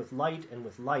association with light and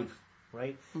with life,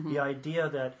 right? The idea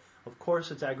that, of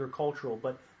course, it's agricultural,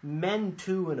 but men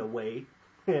too, in a way,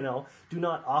 do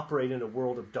not operate in a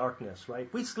world of darkness, right?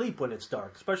 We sleep when it's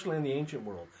dark, especially in the ancient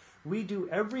world. We do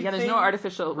everything... Yeah, there's no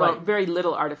artificial... Right. Well, very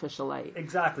little artificial light.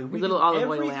 Exactly. We little do olive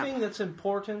oil lamp. Everything that's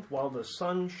important while the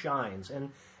sun shines.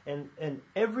 And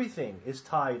everything is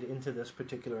tied into this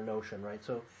particular notion, right?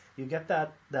 So you get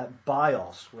that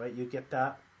bios, right? You get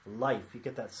that life. You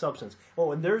get that substance.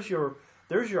 Oh, and there's your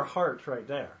heart right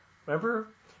there. Remember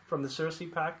from the Circe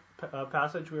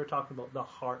passage we were talking about the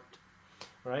heart,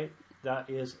 right? That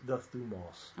is the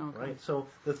thumos, right? So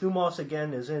the thumos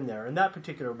again is in there. And that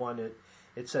particular one,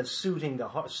 it says soothing the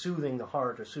heart,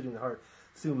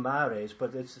 thumares,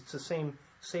 but it's the same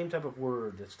type of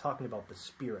word that's talking about the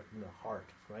spirit and the heart,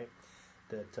 right?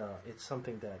 That it's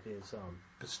something that is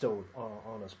bestowed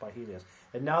on us by Helios.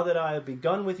 And now that I have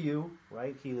begun with you,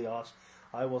 right, Helios,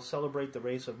 I will celebrate the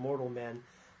race of mortal men,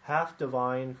 half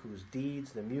divine, whose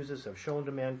deeds the muses have shown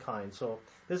to mankind. So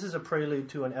this is a prelude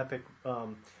to an epic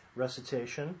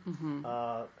recitation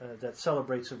that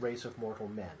celebrates the race of mortal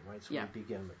men, right? So we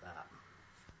begin with that.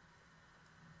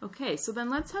 Okay, so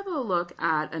then let's have a look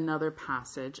at another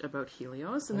passage about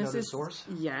Helios. And another this is source?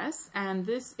 Yes, and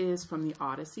this is from the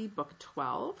Odyssey, Book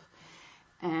 12.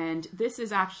 And this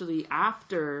is actually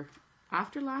after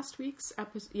last week's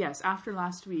episode. Yes, after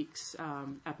last week's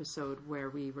episode where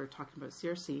we were talking about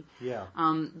Circe. Yeah.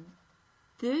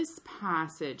 This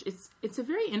passage, it's a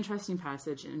very interesting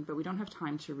passage, but we don't have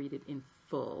time to read it in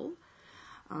full.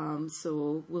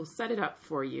 So we'll set it up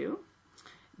for you.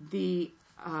 The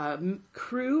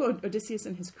crew, Odysseus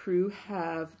and his crew,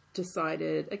 have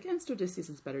decided, against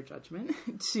Odysseus' better judgment,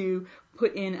 to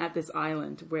put in at this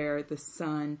island where the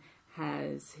sun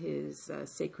has his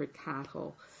sacred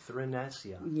cattle.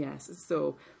 Thrinacia. Yes,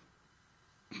 so...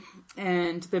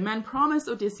 And the men promise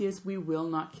Odysseus, we will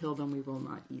not kill them, we will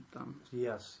not eat them.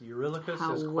 Yes, Eurylochus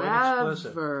is quite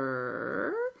explicit.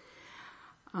 However,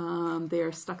 they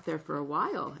are stuck there for a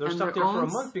while. They're stuck there for a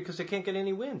month because they can't get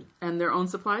any wind. And their own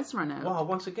supplies run out. Wow,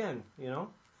 once again, with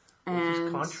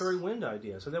this contrary wind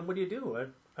idea. So then what do you do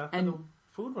after the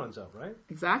food runs out, right?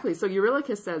 Exactly. So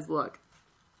Eurylochus says, look,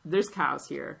 there's cows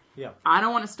here. Yeah. I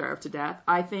don't want to starve to death.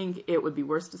 I think it would be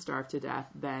worse to starve to death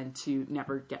than to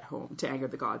never get home, to anger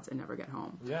the gods and never get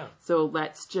home. Yeah. So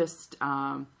let's just,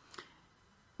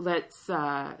 let's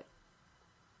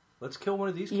kill one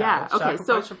of these cows. Yeah. Okay.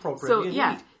 Sacrifice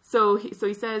appropriately. So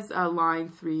he says, line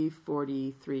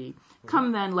 343.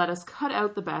 Come then, let us cut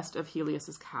out the best of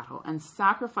Helios' cattle and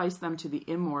sacrifice them to the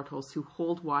immortals who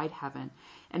hold wide heaven.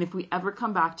 And if we ever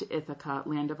come back to Ithaca,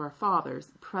 land of our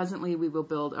fathers, presently we will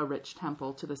build a rich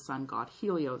temple to the sun god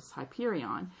Helios,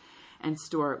 Hyperion, and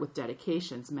store it with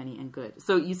dedications, many and good.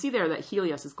 So you see there that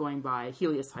Helios is going by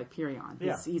Helios Hyperion.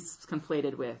 He's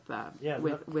conflated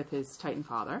with his Titan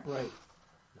father. Right.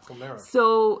 Homeric.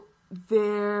 So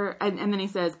there, and then he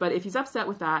says, but if he's upset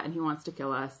with that and he wants to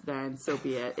kill us, then so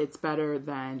be it. It's better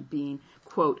than being,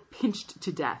 quote, pinched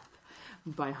to death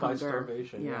by hunger. By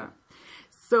starvation, yeah.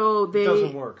 So it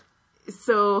doesn't work.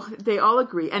 So they all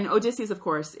agree. And Odysseus, of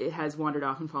course, has wandered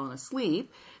off and fallen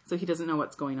asleep, so he doesn't know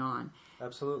what's going on.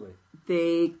 Absolutely.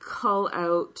 They cull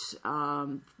out,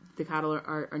 the cattle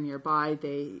are nearby,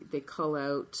 they cull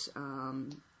out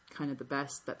kind of the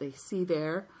best that they see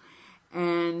there.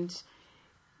 And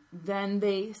then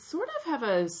they sort of have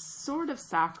a sort of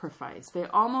sacrifice. They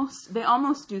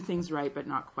almost do things right, but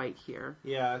not quite here.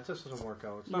 Yeah, it just doesn't work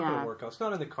out. It's not going to work out. It's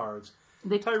not in the cards.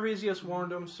 Tiresias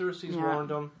warned them. Circe's warned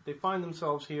them. They find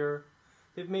themselves here.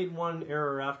 They've made one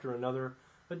error after another.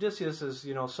 Odysseus is,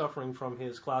 suffering from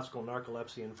his classical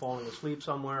narcolepsy and falling asleep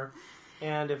somewhere.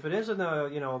 And if it isn't,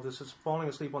 this is falling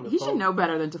asleep on the boat. He should know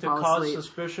better than to fall asleep. To cause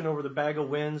suspicion over the bag of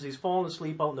winds. He's falling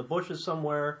asleep out in the bushes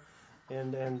somewhere.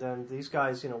 And then these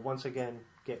guys, once again,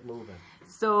 get moving.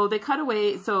 So they cut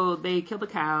away, so they kill the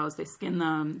cows, they skin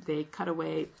them, they cut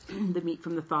away the meat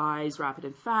from the thighs, wrap it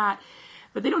in fat.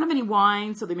 But they don't have any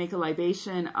wine, so they make a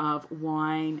libation of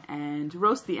wine and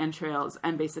roast the entrails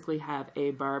and basically have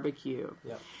a barbecue.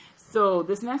 Yeah. So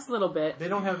this next little bit... They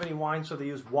don't have any wine, so they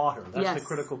use water. That's the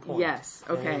critical point. Yes,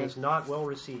 okay. And it's not well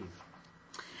received.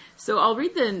 So I'll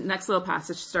read the next little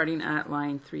passage starting at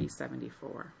line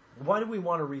 374. Why do we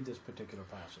want to read this particular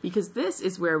passage? Because this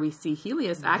is where we see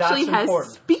Helios actually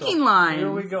has speaking lines.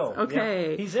 Here we go.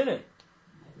 Okay. Yeah, he's in it.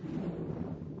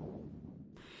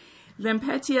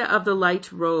 Lampetia of the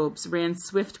light robes ran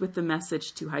swift with the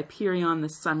message to Hyperion the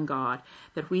sun god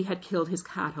that we had killed his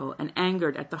cattle, and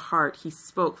angered at the heart he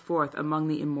spoke forth among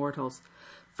the immortals.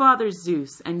 Father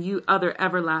Zeus, and you other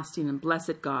everlasting and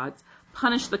blessed gods,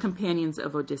 punish the companions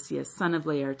of Odysseus, son of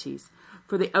Laertes,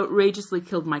 for they outrageously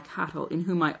killed my cattle, in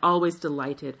whom I always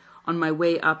delighted, on my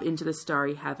way up into the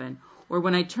starry heaven, or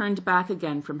when I turned back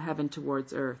again from heaven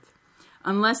towards earth.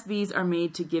 Unless these are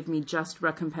made to give me just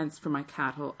recompense for my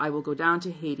cattle, I will go down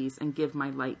to Hades and give my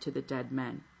light to the dead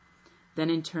men. Then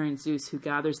in turn Zeus, who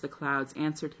gathers the clouds,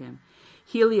 answered him,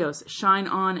 Helios, shine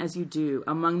on as you do,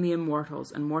 among the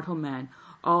immortals and mortal men,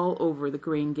 all over the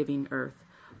grain-giving earth.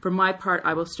 For my part,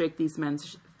 I will strike these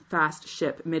men's fast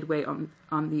ship midway on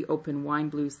the open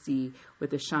wine-blue sea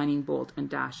with a shining bolt and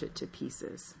dash it to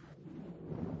pieces.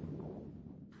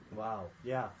 Wow,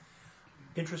 yeah.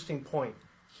 Interesting point.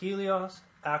 Helios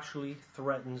actually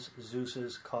threatens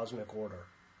Zeus's cosmic order.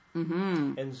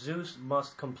 Mm-hmm. And Zeus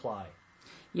must comply.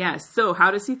 Yes, so how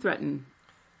does he threaten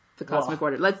the cosmic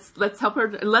order? Let's help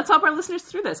our listeners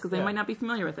through this, because they might not be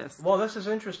familiar with this. Well, this is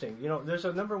interesting. There's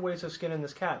a number of ways of skinning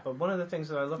this cat, but one of the things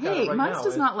that I look at right now... Muns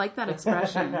does not like that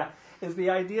expression. is the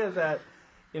idea that,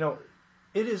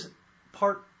 it is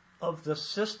part of the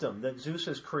system that Zeus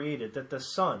has created, that the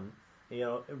sun,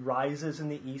 rises in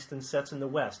the east and sets in the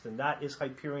west, and that is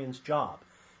Hyperion's job.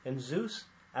 And Zeus,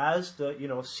 as the,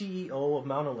 CEO of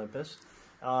Mount Olympus,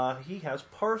 he has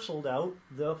parceled out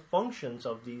the functions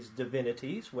of these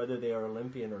divinities, whether they are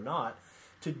Olympian or not,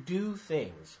 to do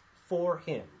things for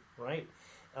him, right?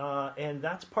 And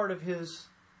that's part of his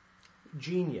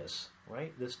genius,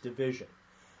 right? This division.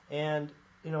 And,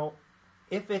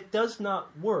 if it does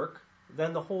not work,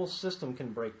 then the whole system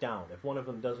can break down if one of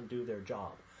them doesn't do their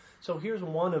job. So here's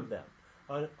one of them,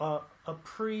 a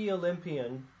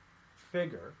pre-Olympian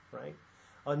figure, right?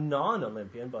 A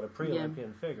non-Olympian, but a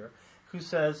pre-Olympian figure, who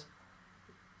says,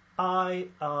 I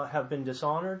have been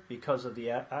dishonored because of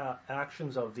the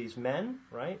actions of these men,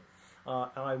 right?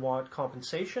 I want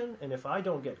compensation, and if I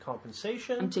don't get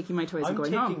compensation, I'm taking my toys and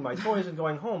going home. I'm taking my toys and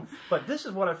going home. But this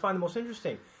is what I find the most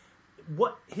interesting.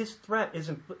 What his threat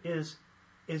is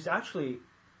actually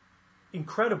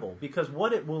incredible, because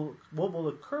what will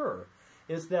occur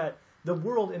is that the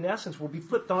world, in essence, will be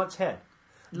flipped on its head.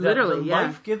 Literally, the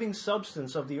life-giving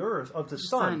substance of the earth, of the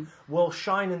sun, will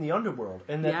shine in the underworld,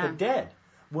 and that the dead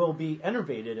will be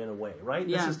enervated in a way, right?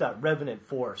 This is that revenant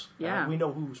force. Yeah. We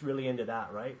know who's really into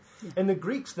that, right? Yeah. And the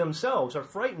Greeks themselves are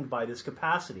frightened by this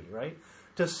capacity, right?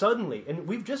 To suddenly, and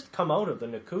we've just come out of the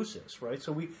Nacusis, right?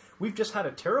 So we've just had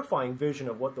a terrifying vision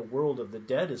of what the world of the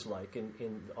dead is like in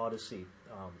the Odyssey,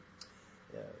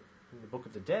 in the Book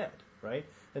of the Dead, right?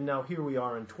 And now here we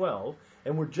are in 12,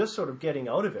 and we're just sort of getting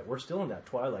out of it. We're still in that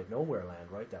twilight nowhere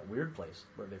land, right? That weird place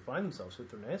where they find themselves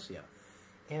with Thrinacia.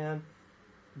 And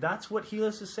that's what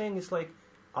Helios is saying. It's like,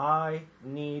 I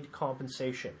need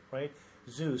compensation, right?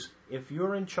 Zeus, if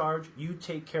you're in charge, you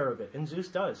take care of it. And Zeus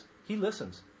does. He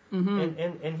listens.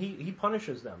 Mm-hmm. And he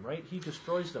punishes them, right? He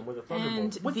destroys them with a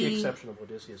thunderbolt, with the exception of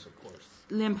Odysseus, of course.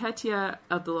 Lampetia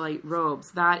of the light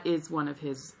robes, that is one of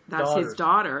his, that's Daughters. his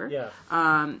daughter.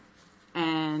 Yeah.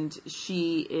 And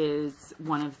she is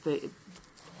one of the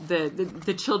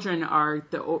children are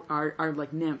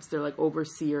like nymphs. They're like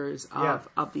overseers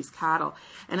of these cattle.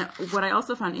 And what I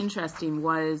also found interesting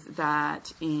was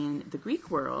that in the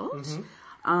Greek world,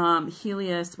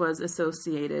 Helios was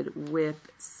associated with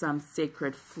some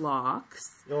sacred flocks.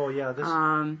 Oh yeah,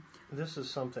 this is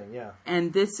something, yeah.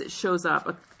 And this shows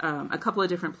up a couple of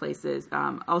different places,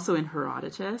 also in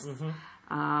Herodotus,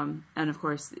 and of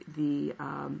course the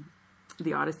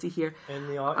Odyssey here.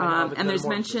 And there's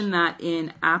mention that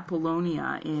in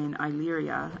Apollonia in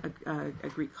Illyria, a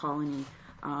Greek colony,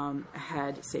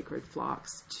 had sacred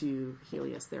flocks to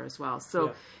Helios there as well.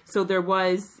 So there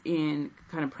was, in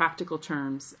kind of practical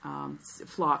terms,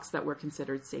 flocks that were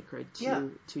considered sacred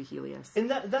to Helios. And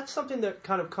that's something that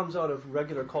kind of comes out of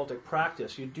regular cultic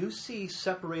practice. You do see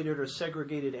separated or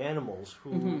segregated animals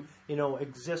who,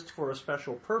 exist for a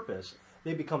special purpose.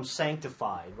 They become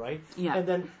sanctified, right?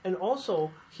 Yeah. And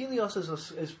also Helios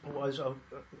was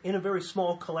in a very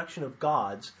small collection of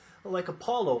gods, like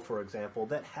Apollo, for example,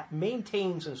 that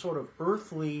maintains a sort of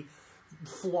earthly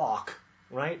flock,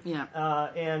 right? Yeah.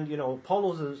 And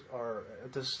Apollos are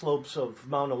at the slopes of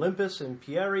Mount Olympus in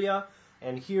Pieria,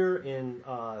 and here in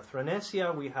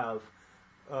Thrinacia we have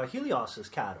Helios's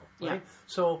cattle, right? Yeah.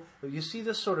 So you see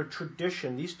this sort of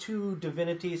tradition, these two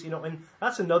divinities, and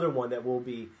that's another one that will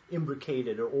be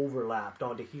imbricated or overlapped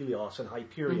onto Helios and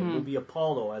Hyperion. Will be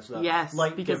Apollo as the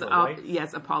light because giver,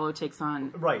 right? Apollo takes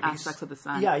on aspects of the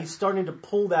sun. Yeah, he's starting to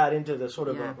pull that into the sort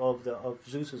of of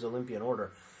Zeus's Olympian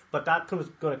order, but that's going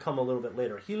to come a little bit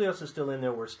later. Helios is still in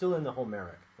there. We're still in the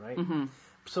Homeric, right?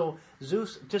 So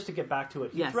Zeus, just to get back to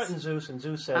it, he threatens Zeus, and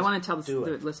Zeus says, I want to tell the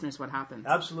listeners what happens.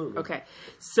 Absolutely. Okay.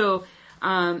 So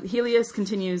Helios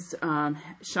continues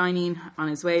shining on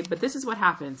his way, but this is what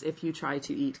happens if you try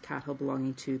to eat cattle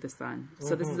belonging to the sun.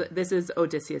 So this is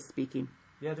Odysseus speaking.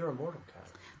 Yeah, they're immortal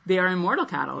cattle. They are immortal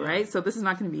cattle, right? So this is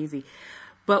not going to be easy.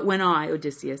 But when I,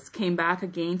 Odysseus, came back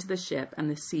again to the ship and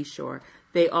the seashore,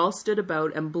 they all stood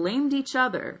about and blamed each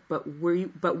other, but we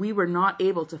were not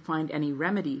able to find any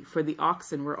remedy, for the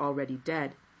oxen were already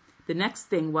dead. The next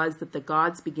thing was that the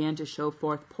gods began to show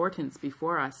forth portents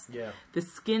before us. Yeah. The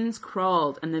skins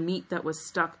crawled, and the meat that was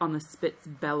stuck on the spits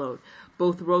bellowed,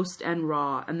 both roast and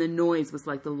raw, and the noise was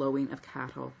like the lowing of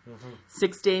cattle.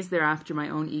 6 days thereafter, my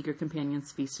own eager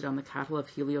companions feasted on the cattle of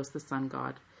Helios the sun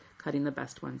god, cutting the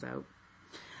best ones out.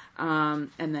 And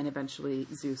then eventually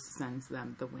Zeus sends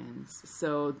them the winds.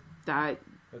 So that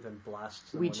and then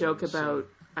blasts them we joke about.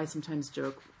 I sometimes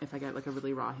joke if I get like a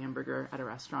really raw hamburger at a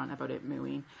restaurant about it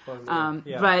mooing.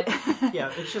 But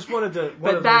it's just one of the.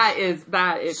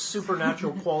 That is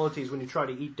supernatural qualities when you try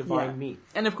to eat divine meat.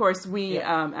 And of course, we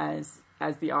as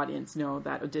the audience know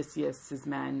that Odysseus's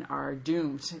men are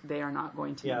doomed. They are not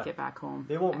going to make it back home.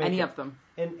 They won't make any it. of them.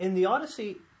 And in the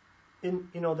Odyssey,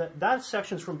 that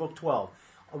section's from Book 12.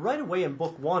 Right away in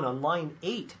Book 1, on line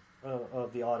 8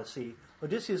 of the Odyssey,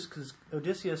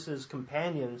 Odysseus's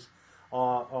companions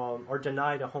are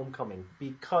denied a homecoming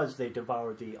because they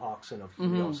devoured the oxen of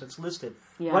Helios. It's listed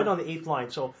right on the 8th line.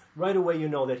 So right away you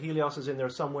know that Helios is in there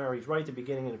somewhere. He's right at the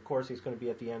beginning, and of course he's going to be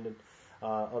at the end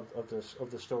of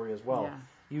the story as well.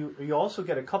 Yeah. You also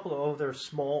get a couple of other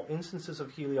small instances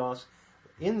of Helios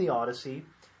in the Odyssey.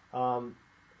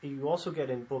 You also get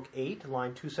in Book 8,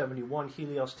 line 271,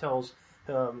 Helios tells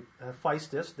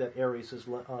Hephaestus, that Ares is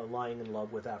lying in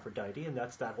love with Aphrodite, and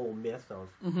that's that whole myth of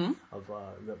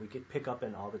that we could pick up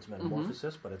in Ovid's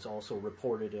Metamorphosis, but it's also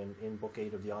reported in Book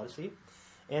 8 of the Odyssey.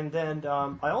 And then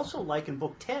I also like in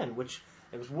Book 10, which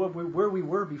is where we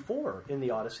were before in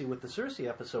the Odyssey with the Circe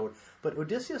episode, but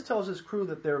Odysseus tells his crew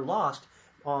that they're lost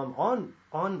on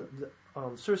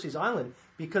Circe's island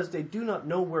because they do not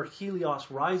know where Helios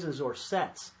rises or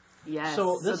sets. Yes.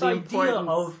 So this idea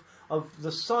of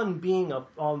the sun being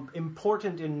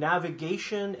important in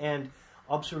navigation and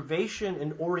observation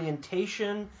and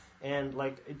orientation and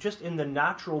like just in the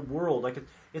natural world, like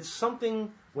it's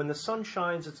something. When the sun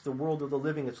shines, it's the world of the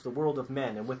living, it's the world of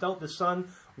men, and without the sun,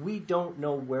 we don't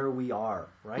know where we are,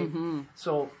 right?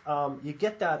 So you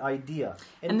get that idea,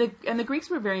 and the Greeks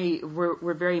were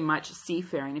very much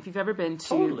seafaring. If you've ever been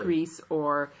to Greece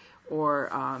or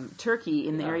Turkey,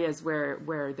 in the areas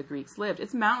where the Greeks lived,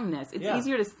 it's mountainous. It's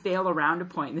easier to sail around a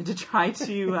point than to try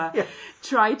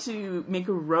to make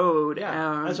a road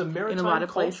As a maritime in a lot of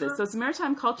culture, places. So it's a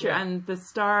maritime culture, and the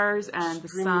stars and the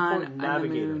sun and the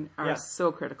moon are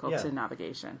so critical to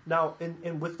navigation. Now,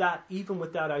 and with that, even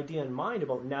with that idea in mind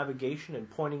about navigation and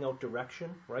pointing out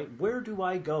direction, right? Where do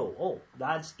I go? Oh,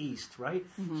 that's east, right?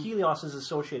 Helios is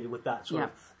associated with that sort of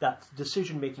that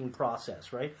decision-making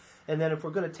process, right? And then if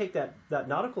we're going to take that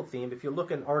nautical theme, if you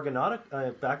look in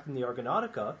Argonautica, back in the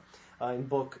Argonautica, in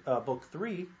book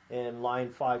 3, in line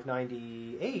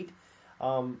 598,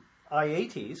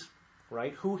 Aeetes,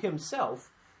 right, who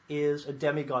himself is a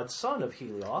demigod son of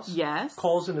Helios,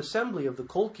 calls an assembly of the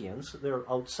Colchians, they're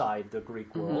outside the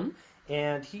Greek world,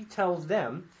 and he tells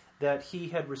them that he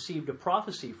had received a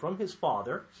prophecy from his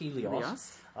father,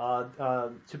 Helios.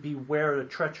 To beware the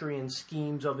treachery and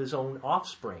schemes of his own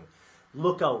offspring.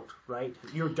 Look out, right?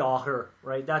 Your daughter,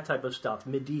 right? That type of stuff.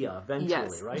 Medea,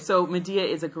 eventually, right? So Medea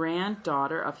is a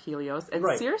granddaughter of Helios, and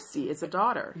Circe is a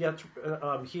daughter. Yeah,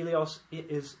 Helios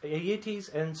is Aeetes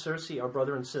and Circe are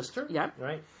brother and sister.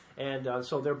 Right? And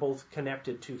so they're both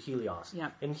connected to Helios.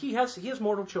 And he has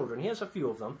mortal children. He has a few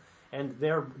of them, and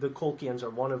the Colchians are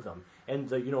one of them. And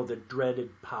the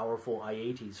dreaded, powerful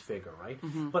Aeetes figure, right?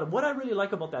 But what I really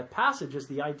like about that passage is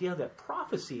the idea that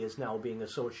prophecy is now being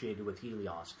associated with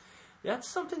Helios. That's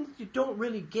something that you don't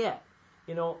really get.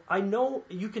 I know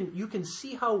you can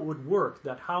see how it would work,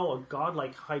 that how a god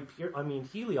like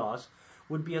Helios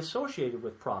would be associated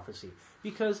with prophecy,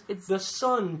 because the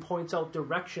sun points out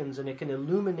directions and it can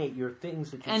illuminate your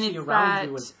things that you see around you.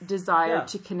 And it's that desire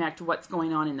to connect what's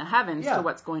going on in the heavens to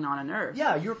what's going on Earth.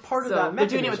 Yeah, you're part of that mechanism. They're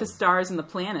doing it with the stars and the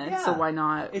planets, so why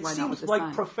not? It why seems not with the like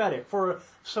sun? prophetic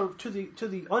to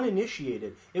the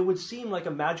uninitiated. It would seem like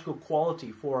a magical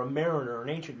quality for an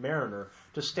ancient mariner,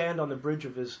 to stand on the bridge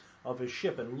of his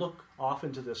ship and look off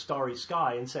into the starry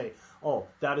sky and say, "Oh,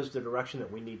 that is the direction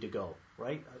that we need to go."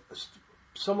 Right?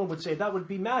 Someone would say that would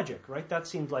be magic, right? That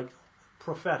seems like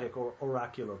prophetic or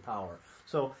oracular power.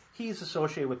 So he's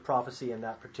associated with prophecy in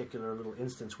that particular little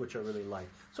instance, which I really like.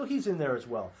 So he's in there as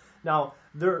well. Now,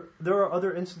 there are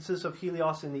other instances of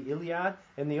Helios in the Iliad,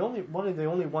 and one of the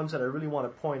only ones that I really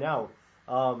want to point out,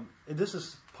 this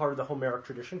is part of the Homeric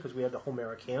tradition, because we have the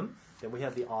Homeric hymn, then we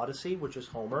have the Odyssey, which is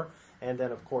Homer, and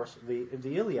then, of course,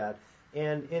 the Iliad.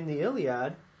 And in the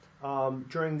Iliad,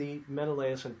 during the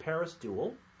Menelaus and Paris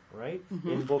duel, right,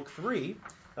 in Book 3,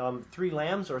 3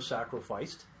 lambs are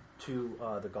sacrificed to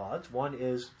the gods. One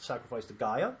is sacrificed to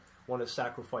Gaia, one is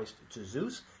sacrificed to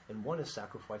Zeus, and one is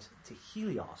sacrificed to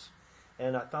Helios.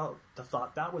 And I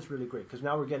thought that was really great, because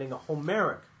now we're getting a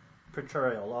Homeric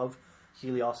portrayal of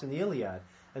Helios in the Iliad.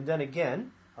 And then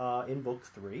again, in Book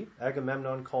 3,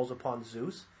 Agamemnon calls upon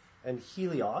Zeus and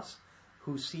Helios,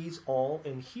 who sees all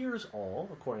and hears all,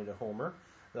 according to Homer,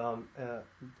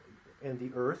 and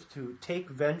the earth, to take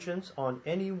vengeance on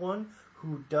anyone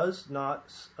who does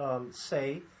not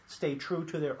stay true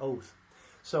to their oath.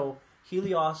 So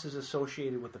Helios is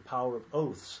associated with the power of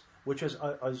oaths, which is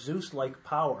a Zeus-like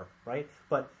power, right?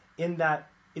 But in that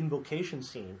invocation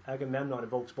scene, Agamemnon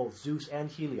invokes both Zeus and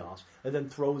Helios, and then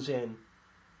throws in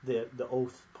the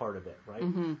oath part of it, right?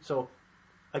 So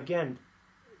again,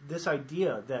 this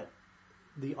idea that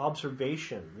the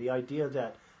observation, the idea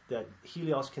that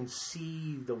Helios can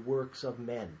see the works of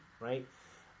men, right?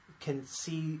 Can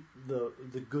see the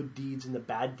good deeds and the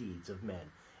bad deeds of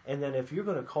men. And then if you're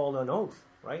going to call an oath,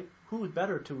 right? Who is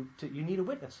better to you need a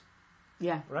witness.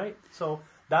 Yeah. Right? So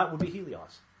that would be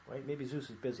Helios, right? Maybe Zeus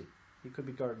is busy. He could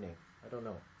be gardening. I don't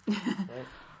know. Right?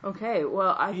 Okay,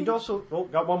 well, I He'd also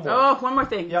got one more. Oh, one more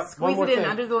thing. Yep, Squeeze it in thing.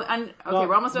 Under the. Okay,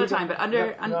 we're almost out of time, but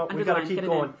under we the got to line. keep Get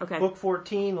going. It in. Okay. Book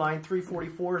 14, line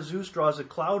 344. Zeus draws a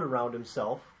cloud around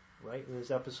himself, right, in his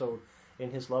episode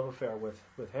in his love affair with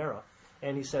Hera,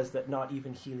 and he says that not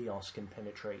even Helios can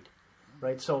penetrate.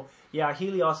 Right? So, yeah,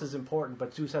 Helios is important,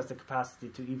 but Zeus has the capacity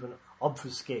to even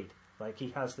obfuscate. Like,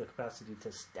 he has the capacity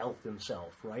to stealth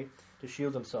himself, right? To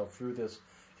shield himself through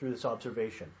this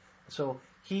observation. So,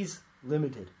 he's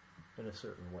limited in a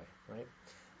certain way, right?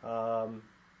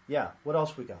 Yeah, what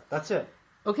else we got? That's it.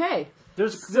 Okay.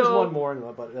 There's one more,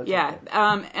 but that's yeah,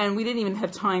 okay. And we didn't even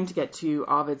have time to get to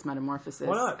Ovid's Metamorphosis.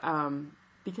 Why not?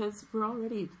 Because we're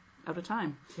already out of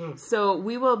time. So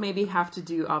we will maybe have to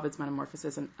do Ovid's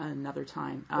Metamorphosis another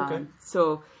time. Okay.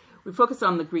 So we focus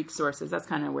on the Greek sources. That's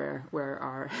kind of where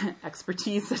our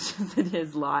expertise, such as it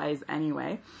is, lies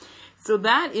anyway. So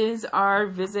that is our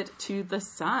visit to the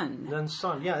sun. Then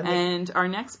sun, yeah. And our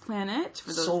next planet...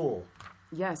 for those, Sol.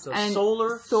 Yes. The and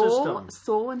solar system.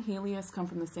 Sol and Helios come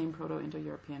from the same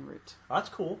Proto-Indo-European root. That's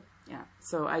cool. Yeah.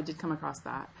 So I did come across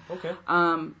that. Okay.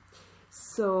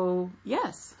 So,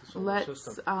 yes,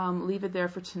 let's leave it there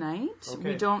for tonight.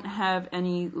 Okay. We don't have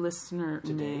any listener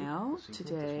mail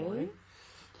today.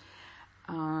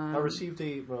 I received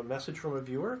a message from a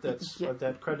viewer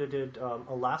that credited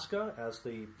Alaska as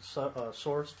the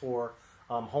source for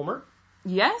Homer.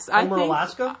 Yes, Homer,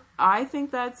 Alaska? I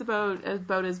think that's about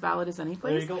as valid as any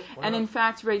place. There you go. And in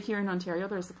fact, right here in Ontario,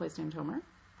 there's a place named Homer.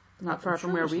 Not far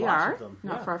from where we are.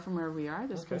 Not far from where we are.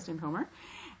 There's a place named Homer.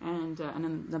 And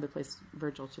another place,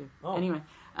 Virgil, too. Oh. Anyway,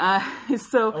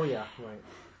 so... Oh, yeah, right.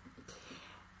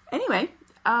 Anyway,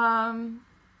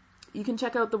 you can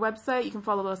check out the website. You can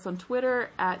follow us on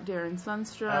Twitter, at Darren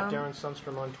Sundstrom. At Darren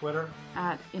Sundstrom on Twitter.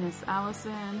 At Ines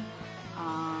Allison.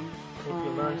 Hope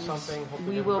you learned something. Hope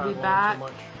we will be back.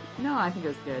 No, I think it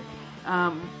was good.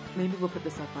 Maybe we'll put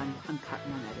this up uncut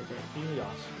and unedited. Helios.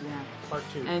 Yeah. Part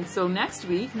 2. And so next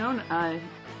week, do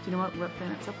you know what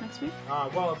planet's up next week?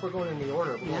 Well, if we're going in the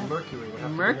order, Mercury.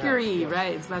 Mercury,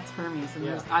 right. So that's Hermes.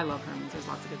 And I love Hermes. There's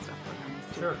lots of good stuff about Hermes,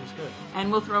 too. Sure, it's good. And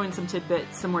we'll throw in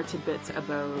some more tidbits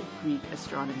about Greek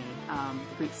astronomy.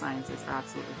 The Greek sciences are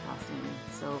absolutely fascinating.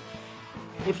 So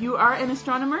if you are an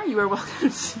astronomer, you are welcome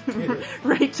to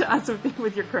write to us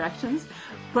with your corrections.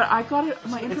 But I got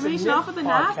my information off of the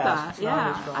NASA.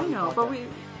 Yeah, I know. But we're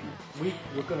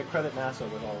going to credit NASA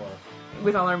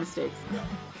with all our mistakes. Yeah.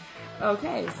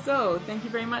 Okay, so thank you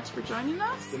very much for joining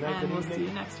us, good night, and we'll evening. see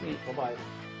you next week. Bye-bye.